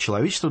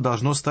 человечество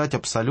должно стать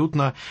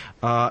абсолютно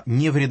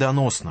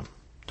невредоносным.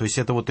 То есть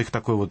это вот их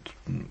такой вот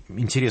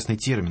интересный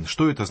термин.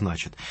 Что это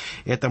значит?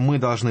 Это мы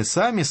должны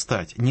сами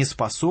стать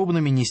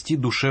неспособными нести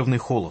душевный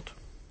холод.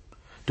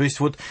 То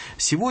есть вот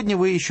сегодня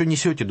вы еще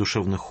несете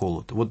душевный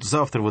холод. Вот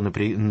завтра вы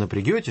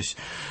напрягетесь,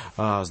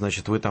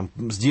 вы там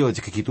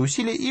сделаете какие-то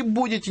усилия и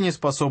будете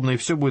неспособны, и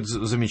все будет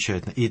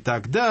замечательно. И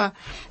тогда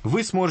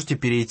вы сможете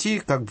перейти,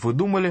 как бы вы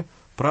думали,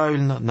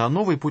 правильно, на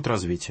новый путь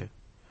развития.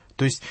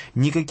 То есть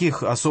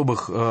никаких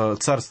особых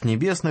царств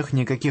небесных,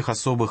 никаких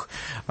особых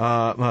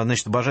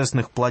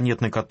божественных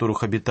планет, на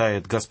которых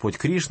обитает Господь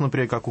Кришна,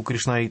 например, как у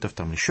кришнаитов,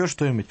 там еще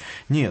что-нибудь.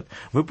 Нет,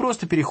 вы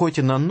просто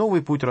переходите на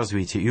новый путь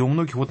развития. И у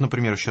многих, вот,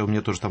 например, еще у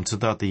меня тоже там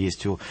цитаты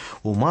есть у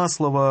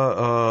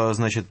Маслова,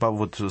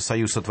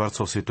 Союз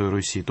Творцов Святой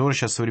Руси, тоже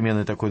сейчас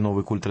современный такой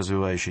новый культ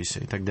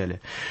развивающийся и так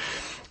далее.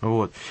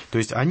 Вот. То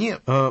есть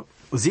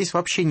здесь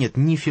вообще нет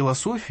ни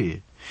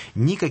философии,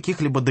 ни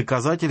каких-либо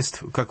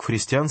доказательств, как в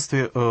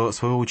христианстве,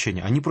 своего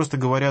учения. Они просто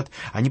говорят,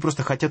 они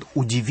просто хотят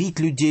удивить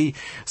людей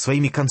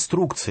своими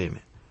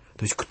конструкциями.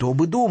 То есть, кто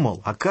бы думал,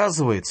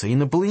 оказывается,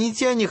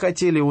 инопланетяне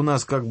хотели у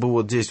нас как бы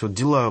вот здесь вот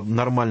дела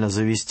нормально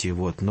завести,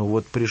 но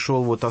вот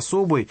пришел вот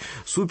особый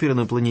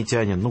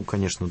суперинопланетянин,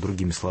 конечно,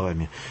 другими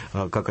словами,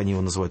 как они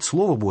его называют,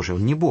 Слово Божие,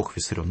 он не Бог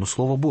Виссарион, но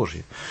Слово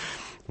Божие.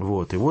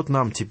 Вот. И вот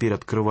нам теперь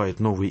открывает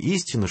новые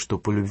истины, что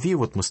по любви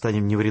мы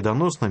станем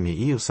невредоносными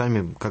и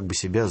сами как бы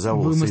себя за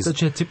волосы... Будем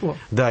источать тепло.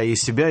 Да, из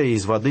себя, и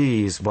из воды,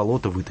 и из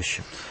болота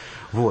вытащим.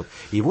 Вот.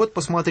 И вот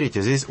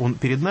посмотрите, здесь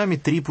перед нами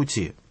 3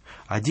 пути.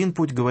 Один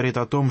путь говорит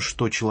о том,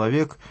 что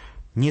человек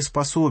не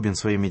способен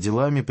своими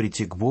делами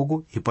прийти к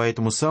Богу, и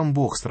поэтому сам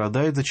Бог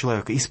страдает за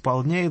человека,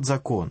 исполняет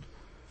закон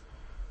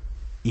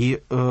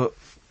и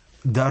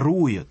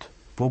дарует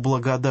по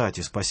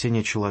благодати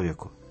спасение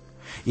человеку.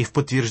 И в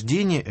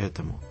подтверждение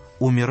этому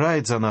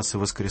умирает за нас и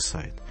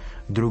воскресает.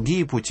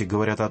 Другие пути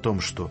говорят о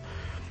том, что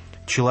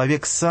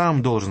человек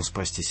сам должен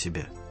спасти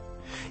себя.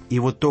 И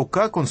вот то,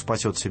 как он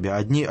спасет себя,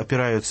 одни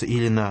опираются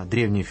или на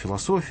древние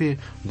философии,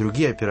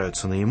 другие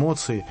опираются на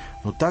эмоции,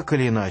 но так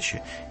или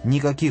иначе,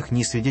 никаких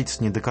ни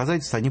свидетельств, ни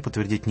доказательств они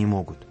подтвердить не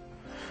могут.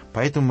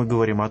 Поэтому мы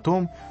говорим о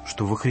том,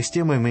 что во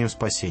Христе мы имеем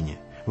спасение,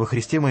 во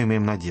Христе мы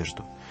имеем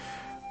надежду.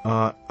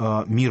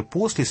 Мир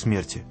после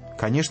смерти,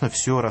 конечно,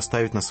 все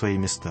расставит на свои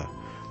места,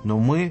 но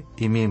мы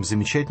имеем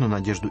замечательную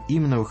надежду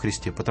именно во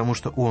Христе, потому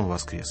что Он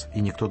воскрес,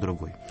 и никто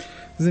другой.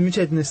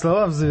 Замечательные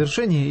слова в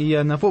завершении, и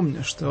я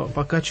напомню, что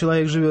пока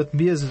человек живет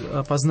без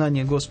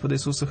познания Господа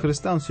Иисуса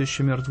Христа, он все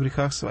еще мертв в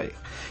грехах своих.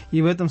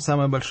 И в этом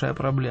самая большая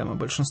проблема.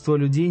 Большинство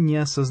людей не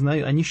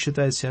осознают, они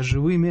считают себя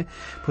живыми,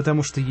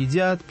 потому что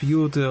едят,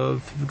 пьют,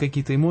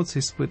 какие-то эмоции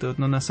испытывают,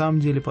 но на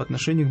самом деле по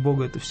отношению к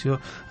Богу это все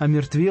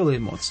омертвелые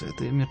эмоции,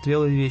 это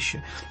омертвелые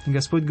вещи. И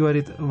Господь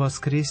говорит: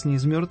 воскресни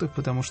из мертвых,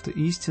 потому что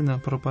истина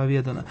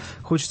проповедана.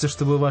 Хочется,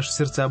 чтобы ваши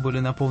сердца были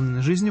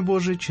наполнены жизнью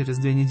Божией. Через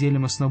 2 недели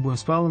мы снова будем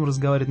с Павлом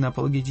разговаривать на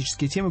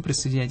апологетические темы.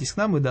 Присоединяйтесь к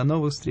нам, и до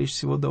новых встреч.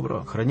 Всего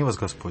доброго. Храни вас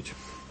Господь.